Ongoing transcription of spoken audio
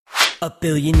A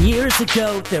billion years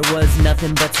ago, there was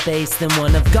nothing but space. Then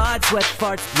one of God's wet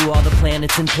farts blew all the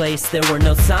planets in place. There were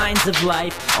no signs of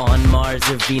life on Mars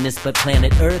or Venus, but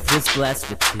planet Earth was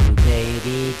blessed with two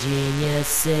baby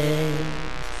geniuses.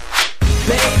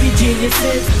 Baby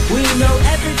geniuses, we know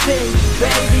everything.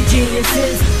 Baby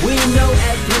geniuses, we know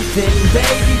everything.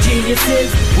 Baby geniuses,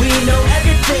 we know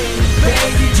everything.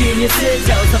 Baby geniuses,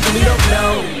 tell us something we don't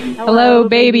know. Hello,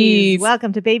 babies.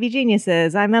 Welcome to Baby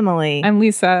Geniuses. I'm Emily. I'm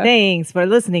Lisa. Thanks for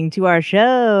listening to our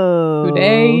show.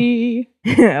 Today.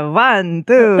 1,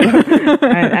 2.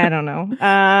 I don't know.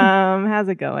 How's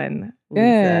it going,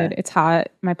 Good. Lisa? It's hot.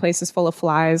 My place is full of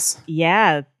flies.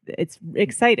 Yeah, it's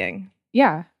exciting.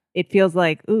 Yeah. It feels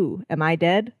like, ooh, am I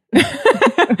dead? I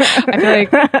feel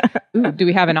like, ooh, do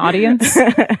we have an audience?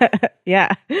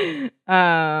 Yeah.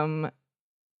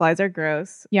 Flies are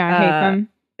gross. Yeah, I hate them.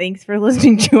 Thanks for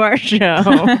listening to our show.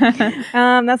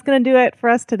 That's going to do it for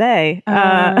us today.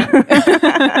 I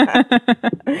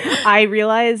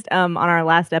realized on our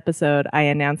last episode, I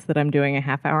announced that I'm doing a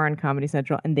half hour on Comedy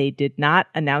Central, and they did not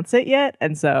announce it yet.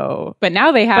 And so, But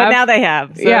now they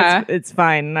have. So Yeah. it's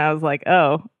fine. And I was like,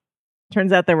 oh,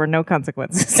 turns out there were no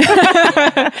consequences.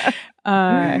 Yeah,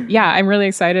 I'm really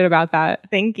excited about that.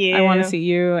 Thank you. I want to see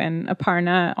you. And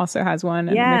Aparna also has one.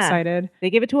 And I'm excited. They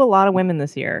gave it to a lot of women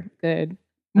this year. Good.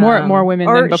 More women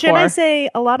or than before. should I say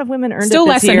a lot of women earned Still it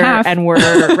less this than year half. and were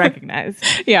recognized.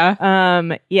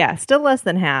 Yeah. Yeah, still less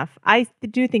than half. I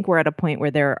do think we're at a point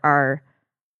where there are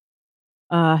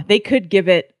they could give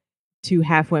it to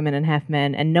half women and half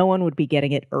men and no one would be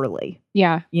getting it early.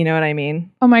 Yeah. You know what I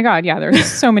mean? Oh my God. Yeah. There's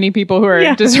so many people who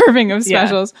are deserving of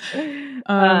specials.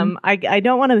 I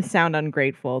don't want to sound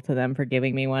ungrateful to them for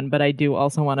giving me one, but I do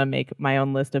also want to make my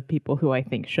own list of people who I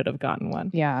think should have gotten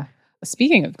one. Yeah.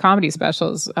 Speaking of comedy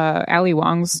specials, Ali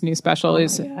Wong's new special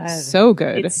is so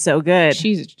good. It's so good.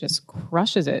 She just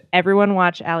crushes it. Everyone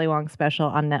watch Ali Wong's special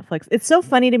on Netflix. It's so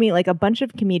funny to me. Like a bunch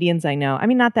of comedians I know, I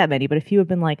mean, not that many, but a few have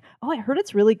been like, oh, I heard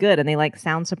it's really good. And they like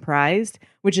sound surprised,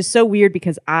 which is so weird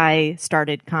because I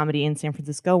started comedy in San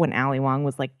Francisco when Ali Wong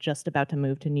was like just about to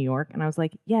move to New York. And I was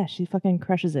like, yeah, she fucking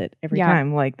crushes it every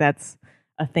time. Like that's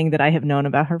a thing that I have known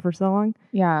about her for so long.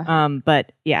 Yeah.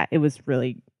 But yeah, it was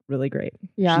really great.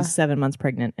 Yeah. She's 7 months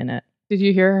pregnant in it. Did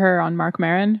you hear her on Mark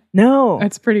Maron? No.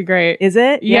 It's pretty great. Is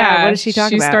it? Yeah. What does she talk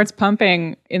about? She starts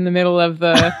pumping in the middle of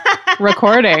the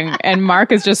recording and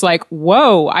Mark is just like,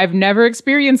 whoa, I've never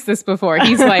experienced this before.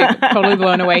 He's like totally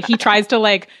blown away. He tries to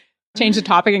like change the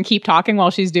topic and keep talking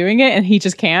while she's doing it and he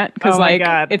just can't because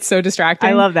God. It's so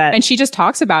distracting. I love that. And she just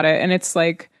talks about it and it's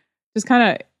like just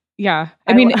kind of, yeah.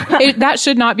 I mean, that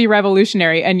should not be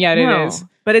revolutionary and yet it is.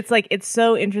 But it's like, it's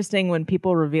so interesting when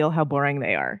people reveal how boring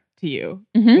they are to you.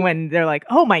 When they're like,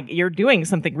 oh my, you're doing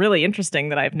something really interesting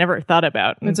that I've never thought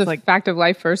about. And it's a like fact of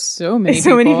life for so many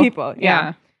people.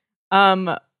 Yeah.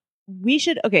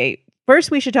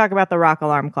 First we should talk about the rock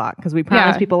alarm clock because we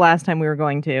promised people last time we were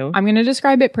going to. I'm going to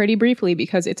describe it pretty briefly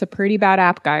because it's a pretty bad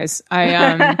app, guys. I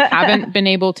haven't been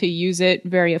able to use it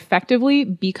very effectively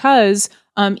because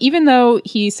even though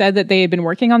he said that they had been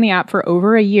working on the app for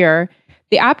over a year,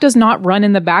 the app does not run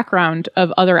in the background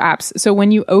of other apps. So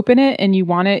when you open it and you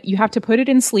want it, you have to put it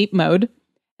in sleep mode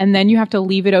and then you have to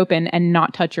leave it open and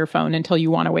not touch your phone until you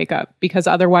want to wake up because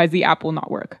otherwise the app will not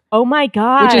work. Oh my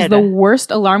God. Which is the worst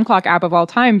alarm clock app of all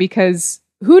time because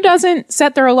who doesn't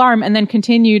set their alarm and then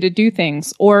continue to do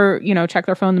things or, you know, check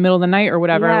their phone in the middle of the night or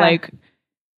whatever.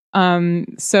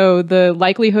 So the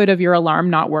likelihood of your alarm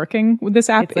not working with this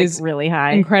app is really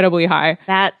high. Incredibly high.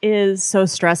 That is so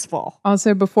stressful.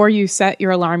 Also, before you set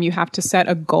your alarm, you have to set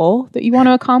a goal that you want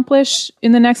to accomplish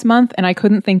in the next month. And I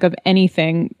couldn't think of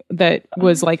anything that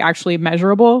was like actually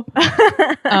measurable.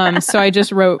 So I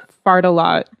just wrote fart a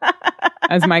lot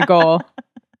as my goal,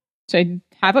 which I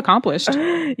have accomplished.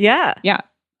 Yeah. Yeah.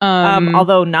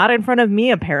 Although not in front of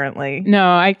me, apparently.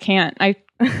 No, I can't.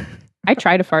 I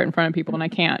try to fart in front of people and I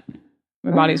can't.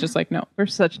 My body's just like, no. We're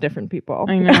such different people.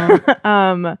 I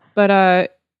know.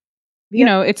 But, you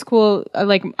know, it's cool.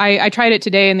 Like I tried it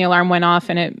today and the alarm went off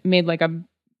and it made like a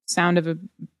sound of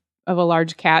a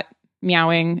large cat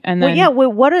meowing. And then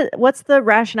what's the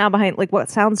rationale behind, like, what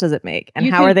sounds does it make? And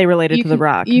how are they related to the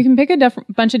rock? You can pick a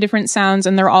bunch of different sounds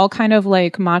and they're all kind of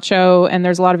like macho and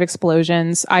there's a lot of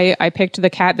explosions. I picked the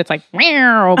cat that's like,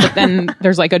 meow, but then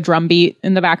there's like a drum beat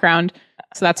in the background.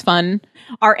 So that's fun.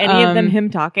 Are any of them him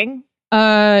talking?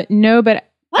 No, but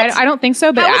I don't think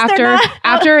so. But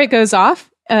after it goes off,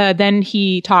 then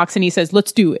he talks and he says,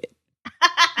 let's do it.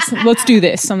 Let's do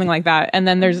this, something like that. And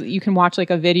then you can watch like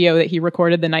a video that he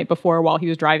recorded the night before while he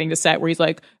was driving to set where he's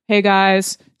like, hey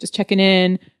guys, just checking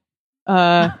in.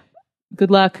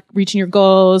 good luck reaching your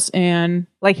goals. And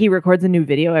Like he records a new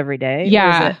video every day?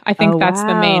 yeah, I think that's the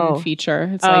wow. main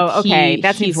feature. It's okay.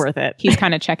 That seems worth it. He's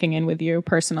kind of checking in with you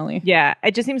personally. Yeah.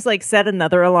 It just seems like set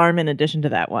another alarm in addition to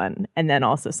that one and then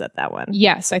also set that one.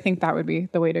 Yes, I think that would be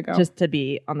the way to go. Just to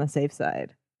be on the safe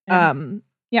side. Yeah.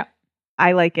 Yeah.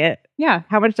 I like it. Yeah.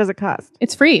 How much does it cost?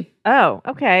 It's free. Oh,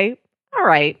 okay. All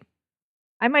right.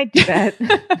 I might do that.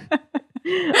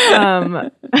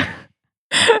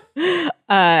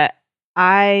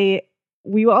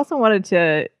 We also wanted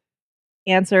to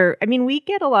answer. I mean, we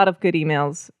get a lot of good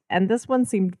emails, and this one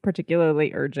seemed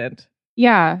particularly urgent.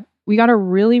 Yeah. We got a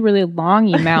really, really long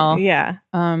email. Yeah.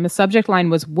 The subject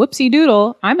line was "Whoopsie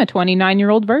doodle, I'm a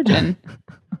 29-year-old virgin."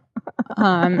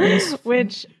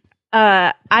 Which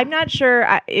I'm not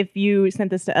sure if you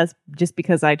sent this to us just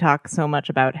because I talk so much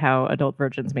about how adult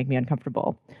virgins make me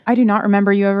uncomfortable. I do not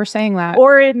remember you ever saying that.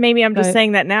 Or maybe I'm just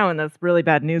saying that now, and that's really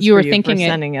bad news you for were you thinking for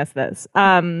sending us this.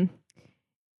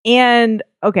 And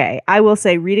okay, I will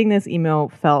say reading this email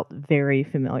felt very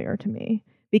familiar to me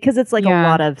because it's like a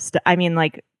lot of stuff. I mean,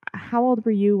 like, how old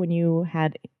were you when you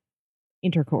had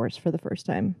intercourse for the first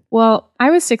time? Well, I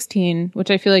was 16,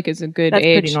 which I feel like is a good That's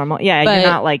age. pretty normal. Yeah, but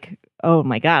you're not like, oh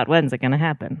my God, when's it going to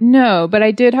happen? No, but I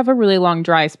did have a really long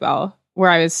dry spell where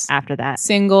I was After that.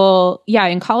 single. Yeah,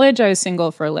 in college, I was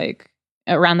single for like,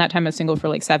 around that time, I was single for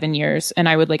like 7 years. And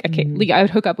I would like, I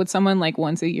would hook up with someone like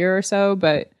once a year or so.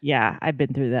 But yeah, I've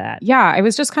been through that. yeah, I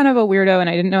was just kind of a weirdo and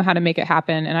I didn't know how to make it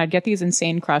happen. And I'd get these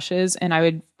insane crushes and I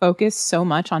would focus so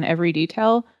much on every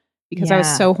detail because I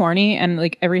was so horny and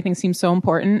like everything seemed so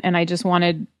important. And I just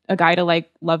wanted a guy to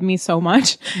like love me so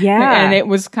much. Yeah. And it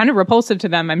was kind of repulsive to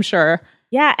them, I'm sure.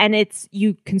 Yeah. And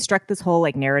you construct this whole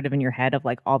like narrative in your head of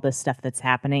like all this stuff that's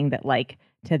happening that like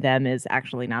to them is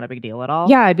actually not a big deal at all.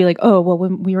 Yeah. I'd be like, oh, well,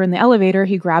 when we were in the elevator,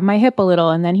 he grabbed my hip a little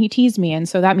and then he teased me. And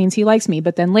so that means he likes me.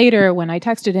 But then later when I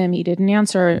texted him, he didn't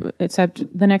answer except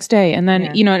the next day. And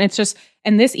then, you know, and it's just,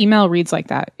 and this email reads like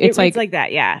that. It's like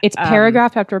that. Yeah. It's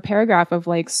paragraph after paragraph of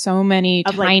like so many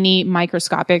tiny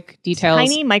microscopic details.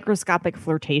 Tiny microscopic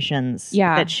flirtations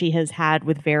that she has had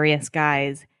with various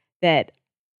guys that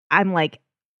I'm like,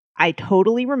 I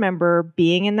totally remember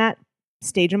being in that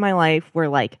stage of my life where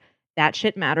like that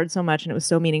shit mattered so much and it was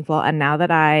so meaningful. And now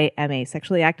that I am a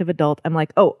sexually active adult, I'm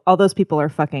like, oh, all those people are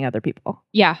fucking other people.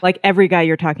 Yeah. Like every guy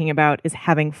you're talking about is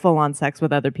having full on sex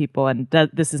with other people and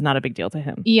this is not a big deal to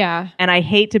him. Yeah. And I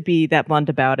hate to be that blunt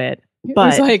about it. But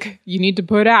it's like, you need to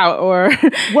put out or,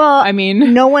 well, I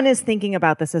mean, no one is thinking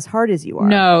about this as hard as you are.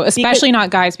 No, especially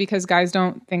not guys, because guys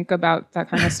don't think about that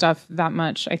kind of stuff that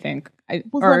much, I think.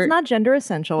 Let's not gender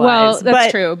essentialize. Well,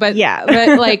 that's true. But yeah,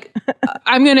 but like,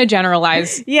 I'm going to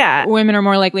generalize. Yeah. Women are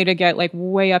more likely to get like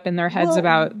way up in their heads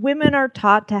about. Women are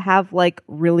taught to have like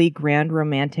really grand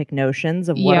romantic notions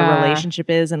of what a relationship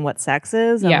is and what sex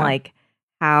is and like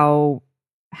how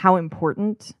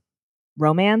important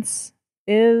romance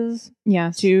is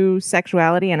to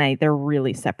sexuality, and they're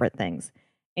really separate things.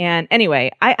 And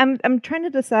anyway, I'm trying to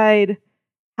decide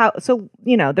how. So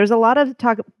you know, there's a lot of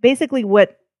talk. Basically,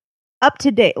 what up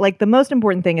to date, like the most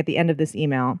important thing at the end of this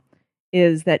email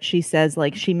is that she says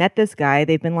like she met this guy.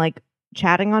 They've been like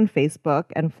chatting on Facebook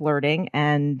and flirting,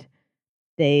 and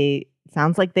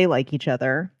sounds like they like each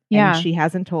other. Yeah, and she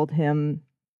hasn't told him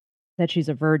that she's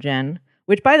a virgin.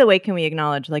 Which, by the way, can we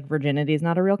acknowledge like virginity is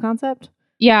not a real concept?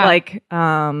 Yeah. Like,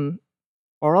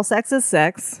 oral sex is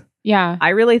sex. Yeah. I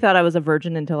really thought I was a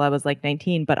virgin until I was like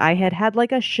 19, but I had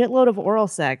like a shitload of oral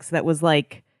sex that was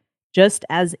like just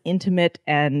as intimate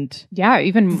and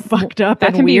even fucked up that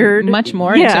and can weird. Be much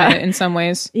more intimate in some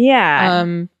ways. Yeah.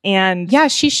 And yeah,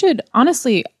 she should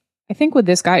honestly, I think with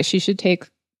this guy, she should take,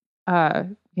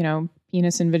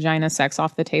 penis and vagina sex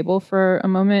off the table for a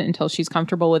moment until she's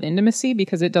comfortable with intimacy,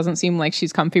 because it doesn't seem like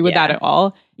she's comfy with that at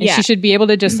all. And she should be able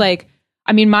to just like,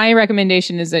 I mean, my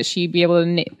recommendation is that she be able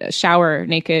to shower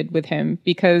naked with him,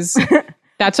 because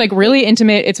that's like really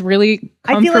intimate. It's really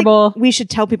comfortable. I feel like we should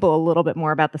tell people a little bit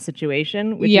more about the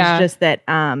situation, which is just that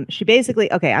she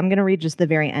basically, okay, I'm going to read just the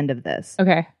very end of this.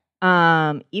 Okay.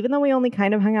 Even though we only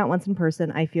kind of hung out once in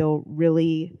person, I feel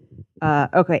really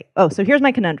okay. Oh, so here's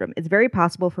my conundrum. It's very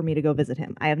possible for me to go visit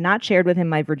him. I have not shared with him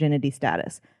my virginity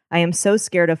status. I am so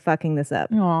scared of fucking this up.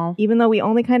 Aww. Even though we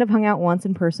only kind of hung out once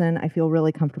in person, I feel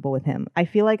really comfortable with him. I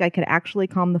feel like I could actually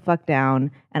calm the fuck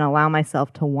down and allow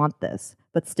myself to want this.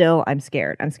 But still, I'm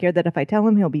scared. I'm scared that if I tell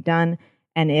him, he'll be done.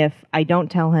 And if I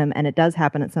don't tell him, and it does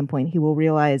happen at some point, he will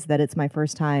realize that it's my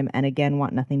first time and again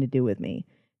want nothing to do with me.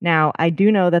 Now, I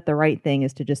do know that the right thing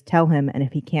is to just tell him, and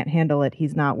if he can't handle it,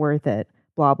 he's not worth it.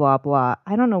 blah, blah, blah.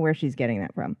 I don't know where she's getting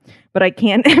that from, but I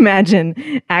can't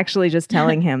imagine actually just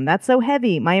telling him, that's so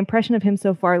heavy. My impression of him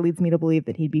so far leads me to believe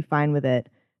that he'd be fine with it.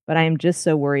 But I am just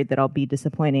so worried that I'll be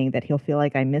disappointing, that he'll feel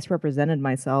like I misrepresented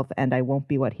myself and I won't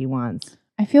be what he wants.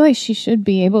 I feel like she should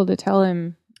be able to tell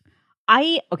him.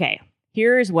 Okay,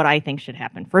 here's what I think should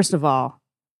happen. First of all,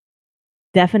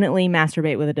 definitely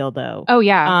masturbate with a dildo. Oh,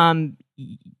 yeah.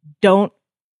 Don't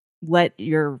let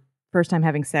your first time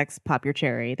having sex pop your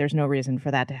cherry. There's no reason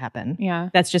for that to happen. Yeah.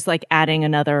 That's just like adding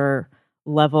another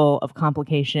level of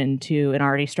complication to an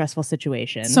already stressful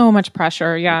situation. So much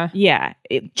pressure. Yeah. Yeah.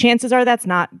 Chances are it's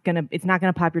not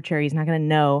gonna pop your cherry. He's not gonna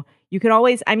know. You could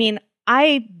always, I mean,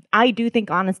 I do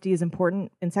think honesty is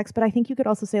important in sex, but I think you could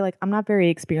also say, like, I'm not very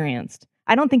experienced.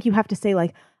 I don't think you have to say,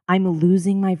 like, I'm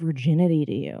losing my virginity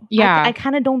to you. Yeah. I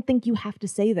kind of don't think you have to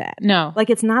say that. No. Like,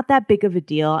 it's not that big of a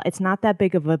deal. It's not that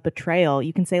big of a betrayal.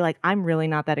 You can say, like, I'm really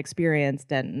not that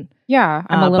experienced. And yeah,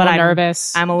 I'm a little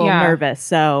nervous. I'm a little nervous.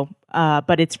 So,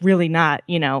 but it's really not,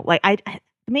 like, the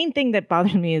main thing that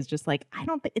bothers me is just like, I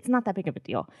don't think it's not that big of a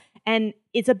deal. And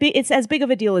it's as big of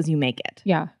a deal as you make it.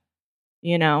 Yeah.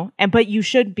 But you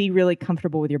should be really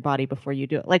comfortable with your body before you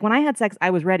do it. Like, when I had sex, I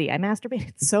was ready. I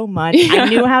masturbated so much. Yeah. I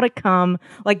knew how to come.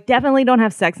 Like, definitely don't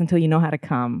have sex until you know how to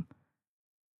come.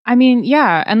 I mean,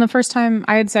 yeah. And the first time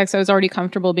I had sex, I was already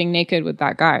comfortable being naked with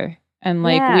that guy. And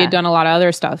like, we had done a lot of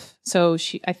other stuff. So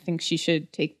I think she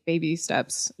should take baby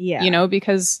steps. Yeah.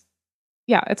 Because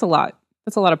it's a lot.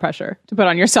 That's a lot of pressure to put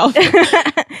on yourself.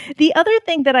 The other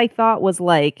thing that I thought was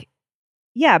like,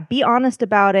 yeah, be honest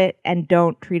about it and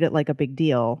don't treat it like a big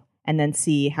deal, and then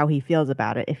see how he feels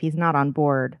about it. If he's not on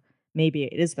board, maybe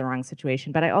it is the wrong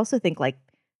situation. But I also think, like,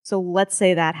 so let's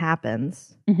say that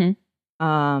happens.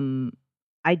 Mm-hmm.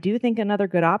 I do think another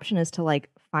good option is to, like,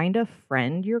 find a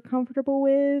friend you're comfortable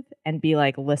with and be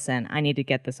like, listen, I need to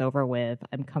get this over with.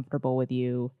 I'm comfortable with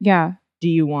you. Yeah. Do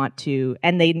you want to?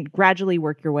 And they gradually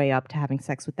work your way up to having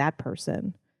sex with that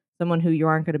person. Someone who you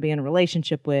aren't going to be in a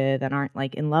relationship with and aren't,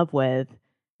 like, in love with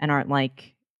and aren't,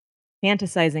 like,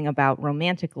 fantasizing about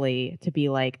romantically, to be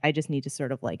like, I just need to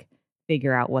sort of, like,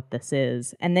 figure out what this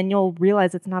is. And then you'll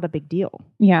realize it's not a big deal.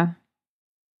 Yeah.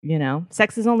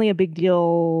 Sex is only a big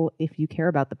deal if you care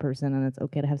about the person, and it's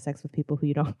okay to have sex with people who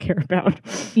you don't care about.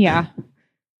 Yeah.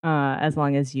 As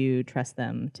long as you trust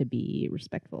them to be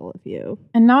respectful of you.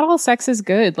 And not all sex is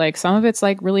good. Like, some of it's,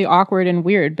 like, really awkward and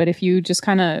weird. But if you just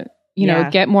kind of,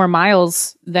 get more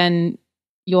miles, then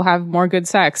you'll have more good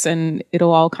sex and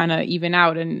it'll all kind of even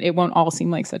out and it won't all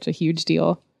seem like such a huge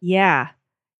deal. Yeah.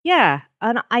 Yeah.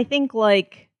 And I think,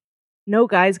 like, no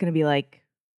guy's going to be like,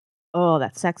 oh,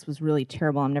 that sex was really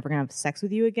terrible. I'm never going to have sex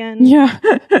with you again. Yeah.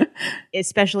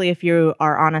 Especially if you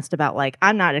are honest about, like,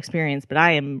 I'm not experienced, but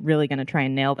I am really going to try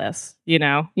and nail this,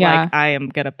 Yeah. Like, I am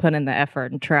going to put in the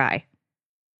effort and try.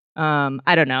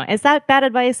 I don't know. Is that bad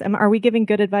advice? Are we giving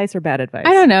good advice or bad advice?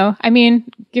 I don't know. I mean,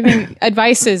 giving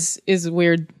advice is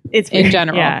weird. It's weird. In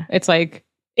general. Yeah. It's like,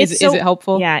 is it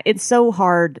helpful? Yeah. It's so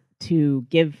hard to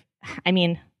give. I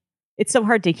mean, it's so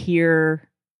hard to hear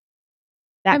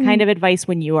that kind of advice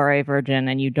when you are a virgin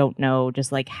and you don't know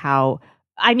just, like, how.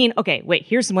 I mean, okay, wait,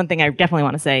 here's one thing I definitely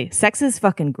want to say. Sex is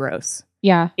fucking gross.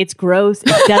 Yeah. It's gross.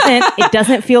 It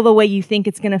doesn't feel the way you think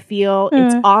it's going to feel.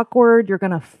 It's awkward. You're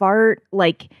going to fart.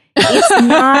 Like, it's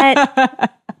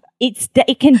not,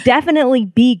 it can definitely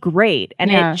be great,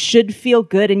 and it should feel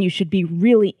good, and you should be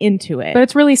really into it. But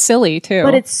it's really silly too.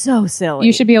 But it's so silly.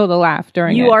 You should be able to laugh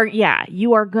during it.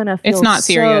 You are going to feel it's not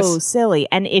serious. So silly.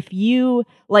 And if you,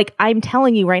 like, I'm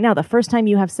telling you right now, the first time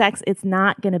you have sex, it's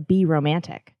not going to be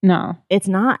romantic. No. It's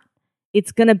not.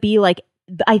 It's going to be like,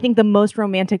 I think the most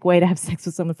romantic way to have sex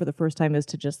with someone for the first time is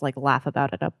to just, like, laugh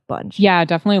about it a bunch. Yeah,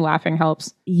 definitely laughing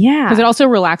helps. Yeah. Because it also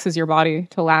relaxes your body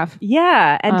to laugh.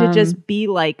 Yeah. And to just be,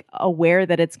 like, aware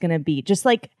that it's going to be just,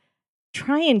 like,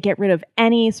 try and get rid of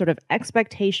any sort of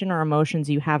expectation or emotions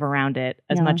you have around it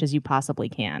as much as you possibly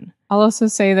can. I'll also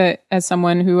say that as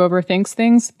someone who overthinks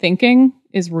things, thinking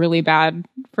is really bad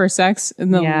for sex.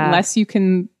 And the less you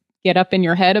can get up in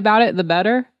your head about it, the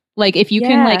better. Like, if you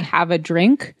can, like, have a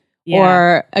drink.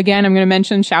 Or, again, I'm going to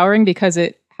mention showering because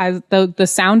it has the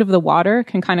sound of the water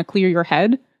can kind of clear your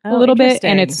head a little bit.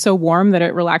 And it's so warm that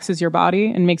it relaxes your body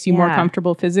and makes you more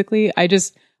comfortable physically. I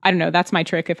don't know. That's my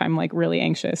trick if I'm, like, really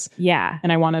anxious. Yeah.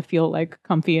 And I want to feel, like,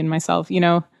 comfy in myself,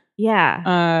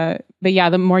 Yeah. But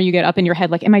yeah, the more you get up in your head,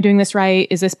 like, am I doing this right?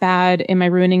 Is this bad? Am I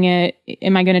ruining it?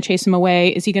 Am I going to chase him away?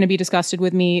 Is he going to be disgusted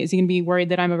with me? Is he going to be worried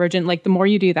that I'm a virgin? Like, the more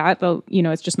you do that,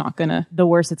 it's just not going to. The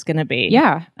worse it's going to be.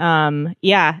 Yeah.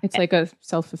 Yeah. It's like a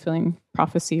self-fulfilling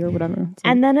prophecy or whatever.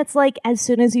 And then it's like, as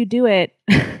soon as you do it,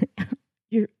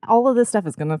 all of this stuff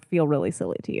is going to feel really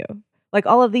silly to you. Like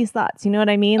all of these thoughts, you know what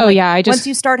I mean? Oh, Like, yeah, once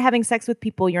you start having sex with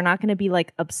people, you're not going to be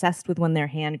like obsessed with when their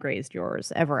hand grazed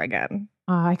yours ever again.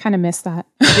 I kind of miss that.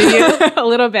 Do you? A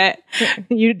little bit.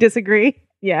 You disagree?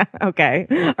 Yeah. Okay.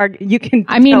 Or you can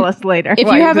I mean, tell us later. If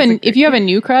why if you have a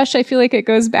new crush, I feel like it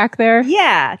goes back there.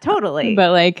 yeah, totally.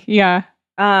 But like, yeah.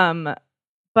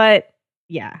 But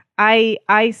yeah,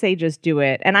 I say just do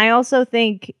it. And I also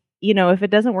think, you know, if it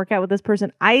doesn't work out with this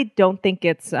person, I don't think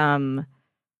it's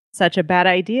such a bad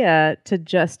idea to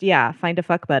just find a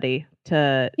fuck buddy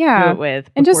to do it with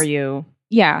And before just- you.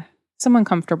 Yeah. Someone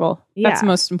comfortable. That's the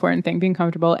most important thing, being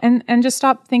comfortable. And just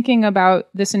stop thinking about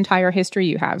this entire history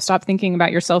you have. Stop thinking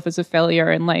about yourself as a failure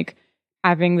and like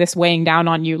having this weighing down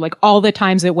on you, like all the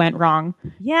times it went wrong.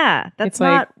 Yeah, that's It's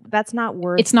like- not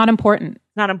worth. It's not important.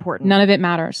 not important. None of it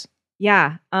matters.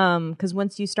 Yeah, because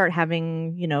once you start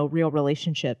having, you know, real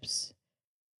relationships,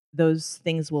 those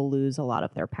things will lose a lot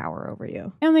of their power over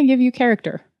you. And they give you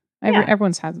character. Yeah.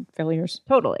 Everyone's had failures.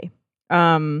 Totally.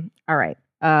 All right.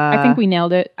 I think we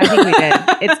nailed it. I think we did.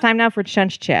 It's time now for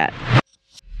Chunch Chat.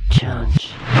 Chunch.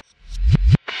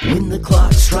 When the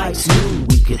clock strikes noon,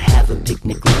 we could have a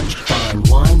picnic lunch, fine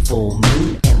wine, full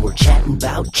moon, and we're chatting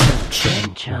about chunch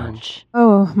and chunch.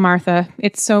 Oh, Martha,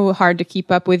 it's so hard to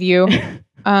keep up with you.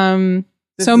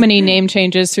 So many name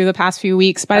changes through the past few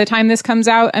weeks. By the time this comes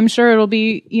out, I'm sure it'll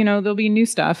be, you know, there'll be new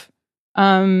stuff.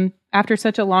 After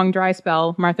such a long dry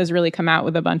spell, Martha's really come out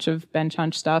with a bunch of Ben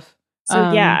Chunch stuff.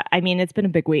 So yeah, I mean, it's been a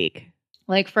big week.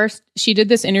 Like first, she did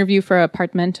this interview for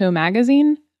Apartmento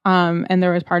magazine. And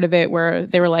there was part of it where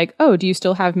they were like, "Oh, do you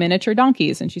still have miniature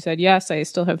donkeys?" And she said, "Yes, I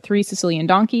still have 3 Sicilian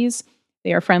donkeys.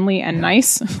 They are friendly and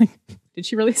nice." Did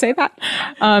she really say that?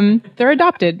 They're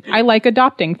adopted. I like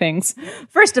adopting things.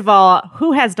 First of all,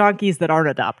 who has donkeys that aren't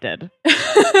adopted?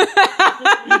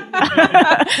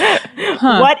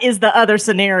 What is the other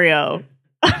scenario?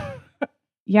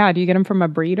 Yeah, do you get them from a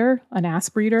breeder, an ass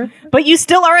breeder? But you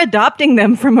still are adopting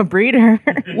them from a breeder.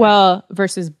 Well,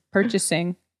 versus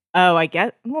purchasing. Oh, I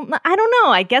guess. Well, I don't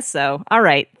know. I guess so. All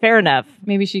right, fair enough.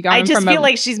 Maybe she got I them just from feel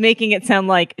like she's making it sound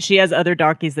like she has other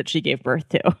donkeys that she gave birth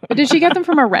to. But did she get them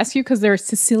from a rescue? Because they're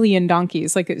Sicilian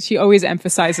donkeys. Like she always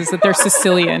emphasizes that they're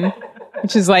Sicilian,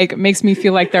 which is like makes me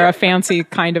feel like they're a fancy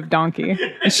kind of donkey.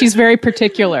 And she's very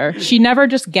particular. She never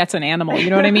just gets an animal. You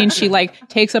know what I mean? She like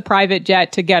takes a private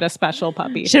jet to get a special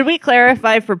puppy. Should we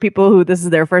clarify for people who this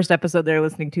is their first episode they're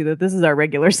listening to that this is our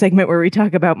regular segment where we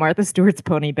talk about Martha Stewart's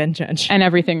pony Ben Chunch and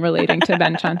everything relating to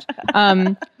Ben Chunch.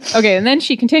 Okay, and then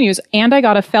she continues, and I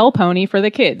got a fell pony for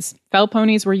the kids. Fell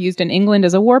ponies were used in England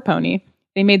as a war pony.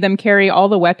 They made them carry all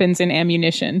the weapons and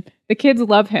ammunition. The kids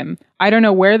love him. I don't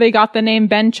know where they got the name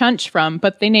Ben Chunch from,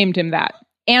 but they named him that.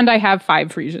 And I have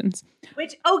 5 Frisians.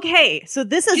 Which, okay, so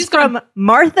this is She's from gone-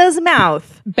 Martha's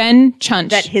mouth Ben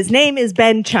Chunch. that his name is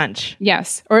Ben Chunch.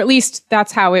 Yes, or at least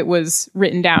that's how it was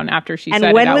written down after she And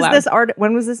said when it out was loud. this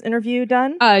when was this interview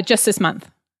done? Just this month.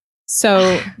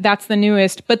 So that's the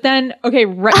newest. But then, okay,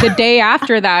 the day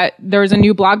after that, there was a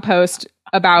new blog post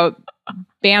about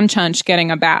Ban Chunch getting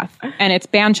a bath. And it's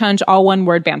Ban Chunch, all one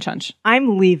word, Ban Chunch.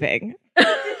 I'm leaving.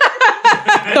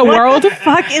 The world? What the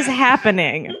fuck is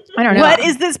happening? I don't know. What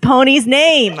is this pony's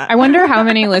name? I wonder how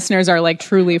many listeners are like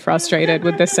truly frustrated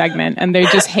with this segment and they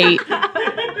just hate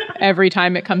every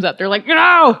time it comes up. They're like,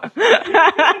 no!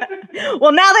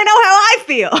 Well, now they know how I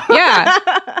feel. Yeah.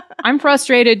 I'm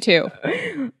frustrated too.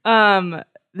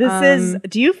 This is,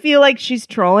 do you feel like she's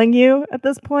trolling you at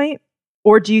this point?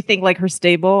 Or do you think like her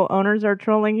stable owners are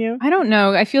trolling you? I don't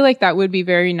know. I feel like that would be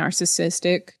very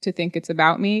narcissistic to think it's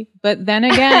about me. But then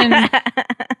again,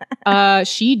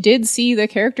 she did see the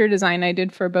character design I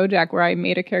did for BoJack where I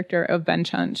made a character of Ben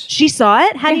Chunch. She saw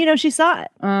it? How do you know she saw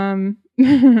it?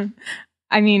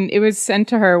 I mean, it was sent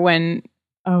to her when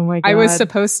Oh my God. I was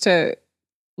supposed to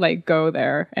like go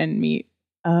there and meet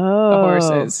the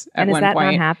horses at and one is that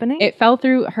point. not happening? It fell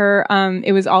through her.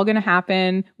 It was all going to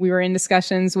happen. We were in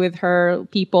discussions with her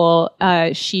people.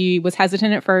 She was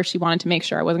hesitant at first. She wanted to make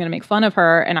sure I wasn't going to make fun of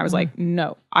her. And I was like,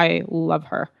 no, I love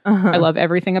her. I love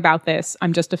everything about this.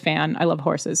 I'm just a fan. I love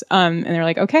horses. And they're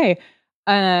like, okay.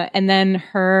 And then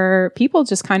her people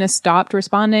just kind of stopped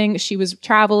responding. She was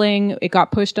traveling. It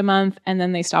got pushed a month and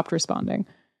then they stopped responding.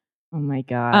 Oh my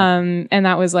God. And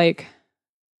that was like,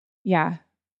 yeah,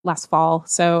 last fall.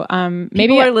 So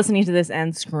maybe People are listening to this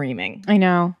and screaming. I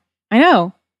know.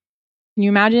 Can you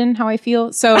imagine how I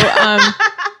feel? So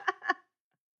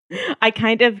I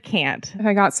kind of can't.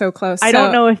 I got so close. I So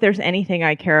don't know if there's anything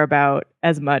I care about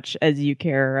as much as you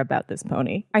care about this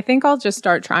pony. I think I'll just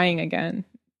start trying again.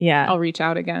 Yeah. I'll reach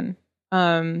out again.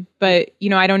 But you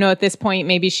know, I don't know at this point.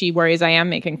 Maybe she worries I am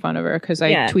making fun of her because I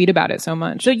Yeah. tweet about it so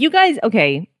much. So you guys,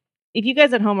 okay. if you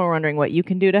guys at home are wondering what you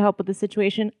can do to help with the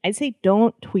situation, I'd say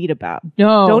don't tweet about.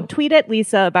 No. Don't tweet at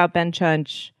Lisa about Ben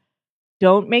Chunch.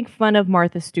 Don't make fun of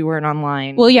Martha Stewart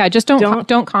online. Well, yeah, just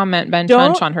don't comment Ben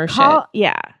Chunch on her shit.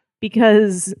 Yeah,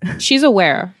 because She's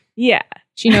aware. yeah,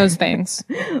 She knows things.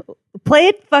 play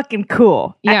it fucking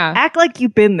cool. Yeah. Act like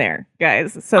you've been there,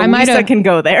 guys. So I might Lisa have- can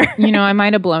go there. I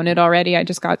might have blown it already. I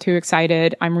just got too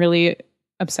excited. I'm really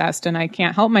obsessed and I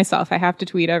can't help myself. I have to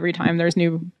tweet every time there's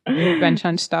new Ben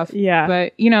Chunch stuff. Yeah.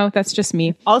 But, that's just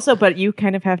me. Also, but you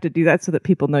kind of have to do that so that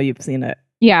people know you've seen it.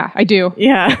 Yeah, I do.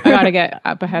 Yeah. I got to get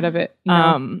up ahead of it.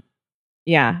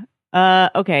 Yeah.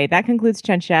 Okay, that concludes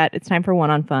Chun Chat. It's time for One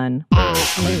on Fun.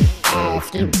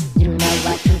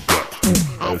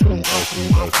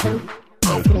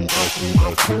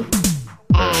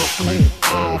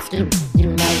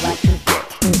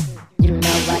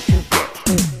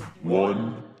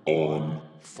 One on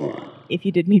Fun. If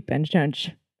you did meet Ben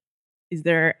Chunch, is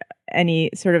there any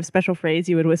sort of special phrase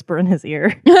you would whisper in his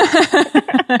ear?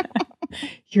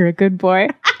 You're a good boy.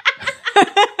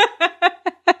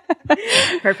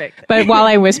 Perfect. But while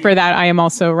I whisper that, I am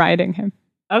also riding him.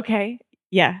 Okay.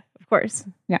 Yeah, of course.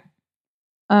 Yeah.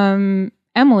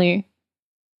 Emily,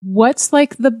 what's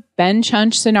like the Ben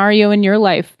Chunch scenario in your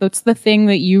life? What's the thing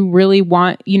that you really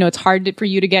want? It's hard for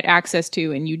you to get access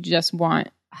to and you just want,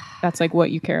 that's like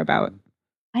what you care about.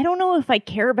 I don't know if I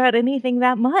care about anything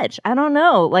that much. I don't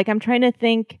know. Like, I'm trying to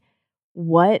think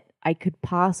what I could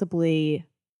possibly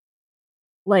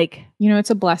like. It's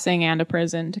a blessing and a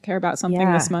prison to care about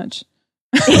something this much.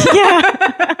 Yeah.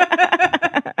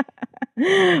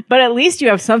 But at least you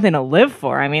have something to live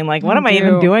for. I mean, like, what am I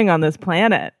even doing on this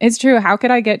planet? It's true. How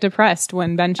could I get depressed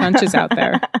when Ben Chunch is out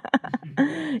there?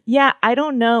 Yeah, I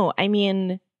don't know. I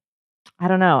mean, I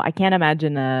don't know. I can't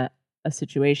imagine a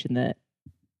situation that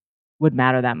would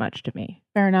matter that much to me.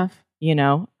 Fair enough.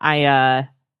 I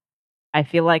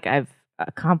feel like I've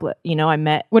accomplished, I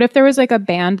met. What if there was like a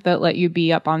band that let you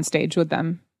be up on stage with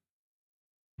them?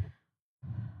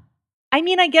 I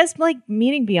mean, I guess like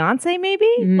meeting Beyonce, maybe.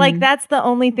 Like that's the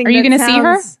only thing. Are you going to see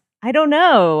her? I don't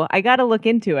know. I got to look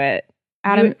into it.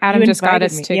 Adam just got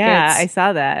us tickets. Yeah, I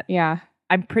saw that. Yeah.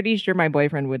 I'm pretty sure my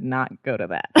boyfriend would not go to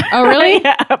that. Oh, really?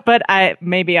 Yeah, but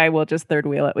maybe I will just third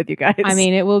wheel it with you guys. I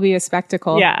mean, it will be a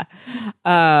spectacle. Yeah.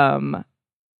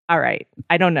 All right.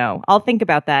 I don't know. I'll think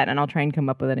about that and I'll try and come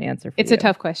up with an answer for It's you. a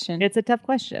tough question. It's a tough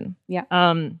question. Yeah.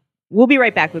 We'll be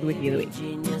right back with Wiki of the Week.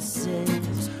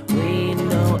 Geniuses, we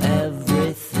know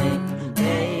everything,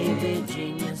 baby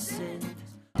geniuses.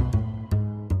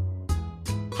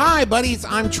 Hi, buddies.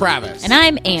 I'm Travis. And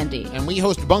I'm Andy. And we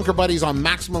host Bunker Buddies on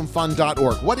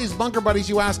MaximumFun.org. What is Bunker Buddies,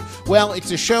 you ask? Well,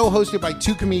 it's a show hosted by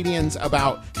two comedians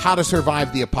about how to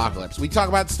survive the apocalypse. We talk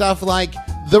about stuff like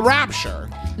the rapture,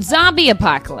 Zombie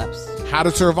apocalypse. how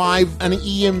to survive an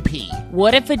EMP,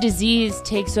 What if a disease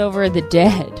takes over the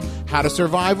dead? how to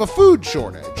survive a food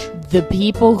shortage. The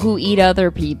people who eat other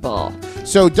people.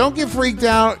 So don't get freaked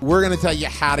out. We're going to tell you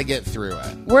how to get through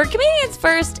it. We're comedians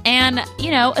first and,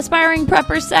 aspiring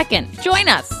preppers second. Join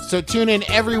us. So tune in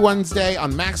every Wednesday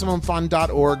on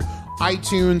MaximumFun.org,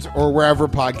 iTunes, or wherever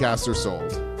podcasts are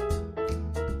sold.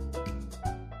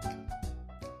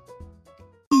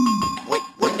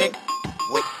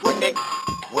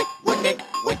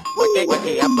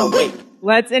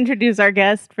 Let's introduce our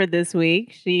guest for this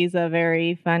week. She's a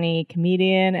very funny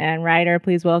comedian and writer.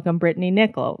 Please welcome Brittany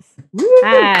Nichols.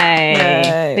 Hi.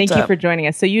 Hey, Thank what's you up? for joining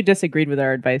us. So you disagreed with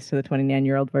our advice to the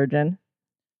 29-year-old virgin?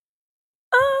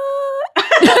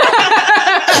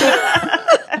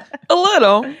 A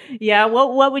little. Yeah.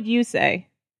 What would you say?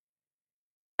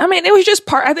 I mean, it was just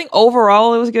I think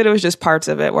overall it was good. It was just parts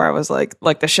of it where I was like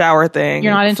the shower thing.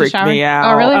 You're not into freaked showering? me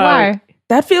out. Oh, really? Why?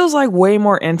 That feels like way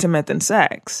more intimate than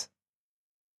sex.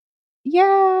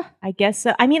 Yeah. I guess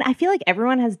so. I mean, I feel like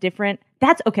everyone has different.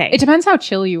 That's okay. It depends how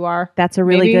chill you are. That's a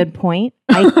really Maybe. good point.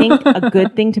 I think a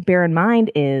good thing to bear in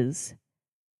mind is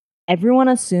everyone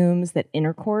assumes that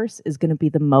intercourse is going to be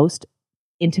the most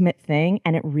intimate thing,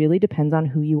 and it really depends on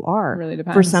who you are. It really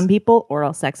depends. For some people,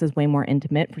 oral sex is way more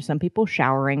intimate. For some people,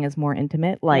 showering is more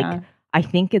intimate. Like, Yeah. I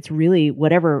think it's really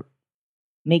whatever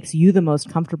makes you the most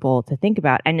comfortable to think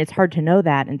about. And it's hard to know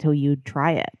that until you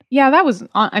try it. Yeah, that was,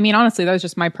 honestly, that was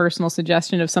just my personal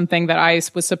suggestion of something that I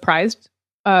was surprised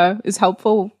is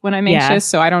helpful when I'm Yeah. anxious.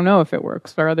 So I don't know if it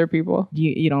works for other people.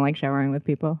 You don't like showering with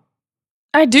people?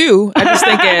 I do. I just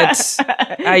think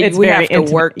we very have to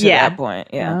intimate. work to Yeah. that point.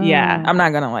 Yeah. Oh. Yeah. I'm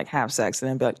not gonna have sex and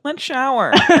then be like, let's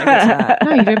shower. Like, it's not-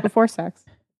 No, you do it before sex.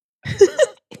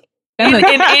 Then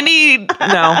in any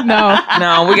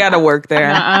no, we got to work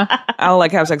there. I'll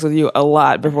like have sex with you a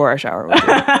lot before I shower with you.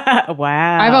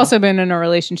 Wow. I've also been in a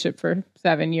relationship for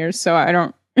 7 years, so I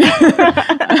don't.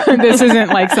 This isn't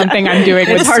like something I'm doing.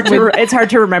 It's hard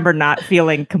to remember not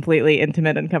feeling completely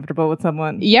intimate and comfortable with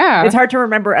someone. Yeah. It's hard to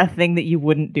remember a thing that you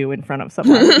wouldn't do in front of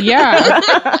someone. Yeah.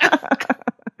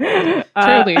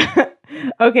 Truly.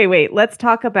 Okay, wait. Let's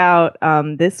talk about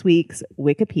this week's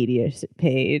Wikipedia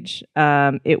page.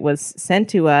 It was sent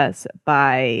to us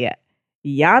by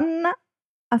Jan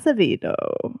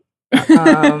Acevedo.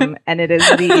 And it is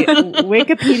the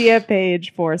Wikipedia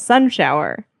page for sun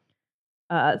shower.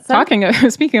 Speaking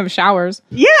of showers.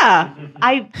 Yeah.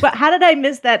 But how did I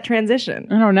miss that transition?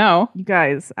 I don't know. You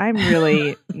guys, I'm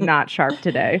really not sharp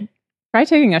today. Try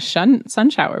taking a sun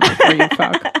shower before you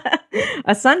fuck.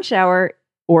 A sun shower,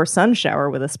 or sun shower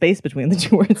with a space between the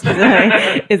two words,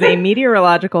 is a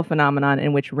meteorological phenomenon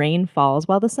in which rain falls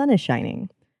while the sun is shining.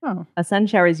 Oh. A sun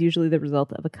shower is usually the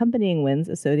result of accompanying winds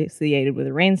associated with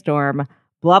a rainstorm.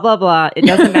 Blah, blah, blah. It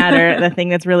doesn't matter. The thing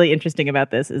that's really interesting about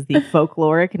this is the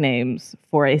folkloric names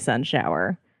for a sun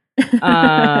shower. It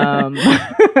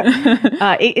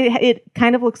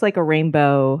kind of looks like a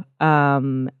rainbow,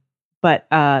 but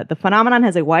the phenomenon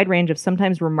has a wide range of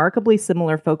sometimes remarkably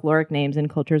similar folkloric names in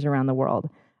cultures around the world.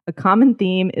 A common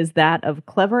theme is that of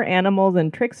clever animals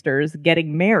and tricksters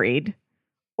getting married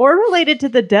or related to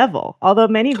the devil, although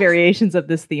many variations of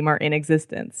this theme are in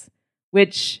existence,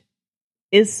 which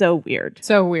is so weird.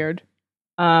 So weird.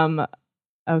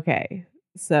 Okay.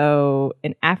 So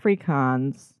in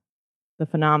Afrikaans, the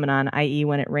phenomenon, i.e.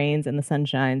 when it rains and the sun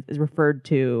shines, is referred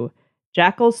to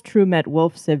Jackal's true met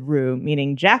wolf sevru,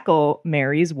 meaning jackal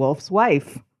marries wolf's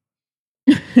wife.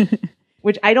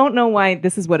 Which I don't know why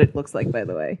this is what it looks like, by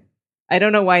the way. I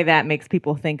don't know why that makes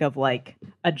people think of like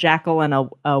a jackal and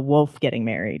a wolf getting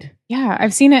married. Yeah,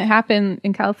 I've seen it happen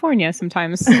in California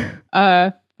sometimes.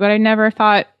 But I never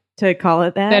thought To call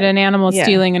it that an animal Yeah.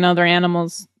 stealing another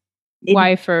animal's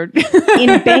wife or in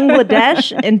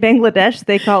Bangladesh,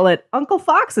 they call it Uncle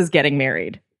Fox is getting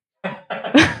married.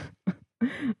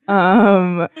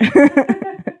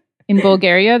 In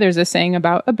Bulgaria, there's a saying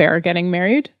about a bear getting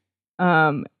married.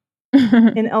 In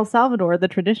El Salvador, the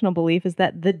traditional belief is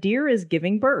that the deer is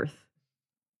giving birth.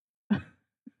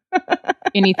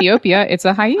 In Ethiopia, it's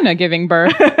a hyena giving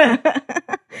birth.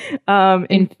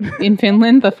 In In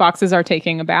Finland, the foxes are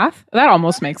taking a bath. That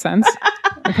almost makes sense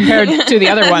compared to the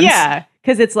other ones. yeah,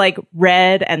 because it's like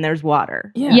red and there's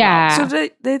water. Yeah. So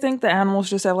they think the animals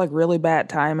just have like really bad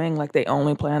timing, like they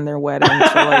only plan their weddings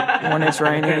for like when it's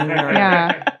raining. Or,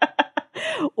 Yeah.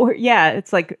 Or yeah,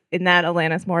 it's like in that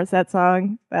Alanis Morissette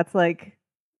song. That's like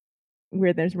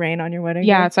where there's rain on your wedding.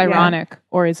 Yeah, day. it's ironic.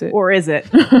 Or is it? Or is it?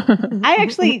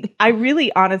 I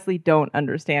really honestly don't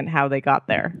understand how they got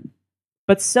there.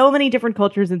 But so many different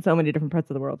cultures in so many different parts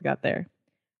of the world got there.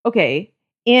 Okay.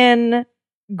 In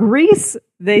Greece,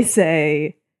 they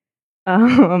say a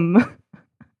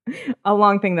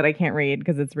long thing that I can't read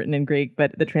because it's written in Greek,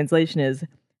 but the translation is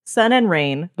sun and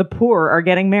rain, the poor are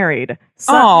getting married.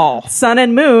 Sun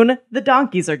and moon, the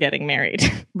donkeys are getting married.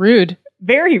 Rude.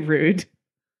 Very rude.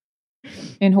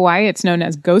 In Hawaii, it's known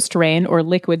as ghost rain or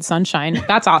liquid sunshine.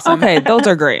 That's awesome. Okay, those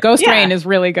are great. Ghost Yeah. rain is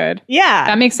really good. Yeah.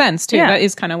 That makes sense, too. Yeah. That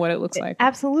is kind of what it looks like.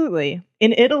 Absolutely.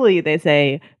 In Italy, they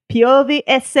say "Piovi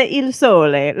esse il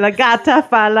sole, la gatta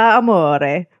fa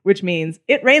l'amore," which means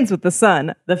it rains with the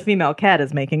sun. The female cat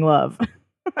is making love.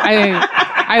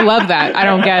 I love that. I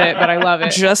don't get it, but I love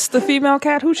it. Just the female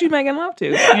cat? Who's she making love to?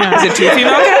 Yeah. Is it two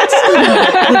female cats?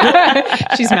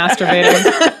 She's masturbating.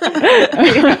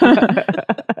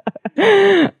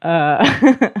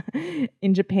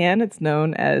 In Japan, it's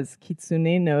known as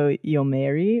Kitsune no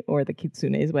Yomeri, or the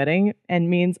Kitsune's wedding, and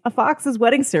means a fox's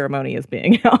wedding ceremony is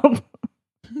being held.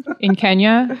 In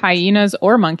Kenya, hyenas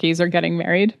or monkeys are getting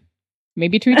married.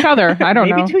 Maybe to each other. I don't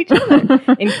know. Maybe to each other.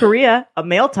 In Korea, a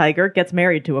male tiger gets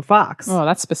married to a fox. Oh,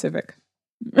 that's specific.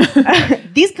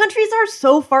 These countries are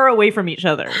so far away from each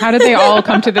other. How did they all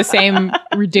come to the same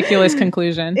ridiculous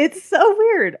conclusion? It's so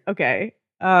weird. Okay.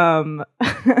 I'm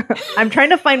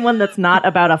trying to find one that's not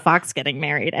about a fox getting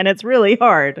married, and it's really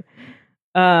hard.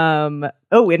 In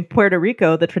Puerto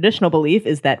Rico, the traditional belief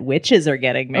is that witches are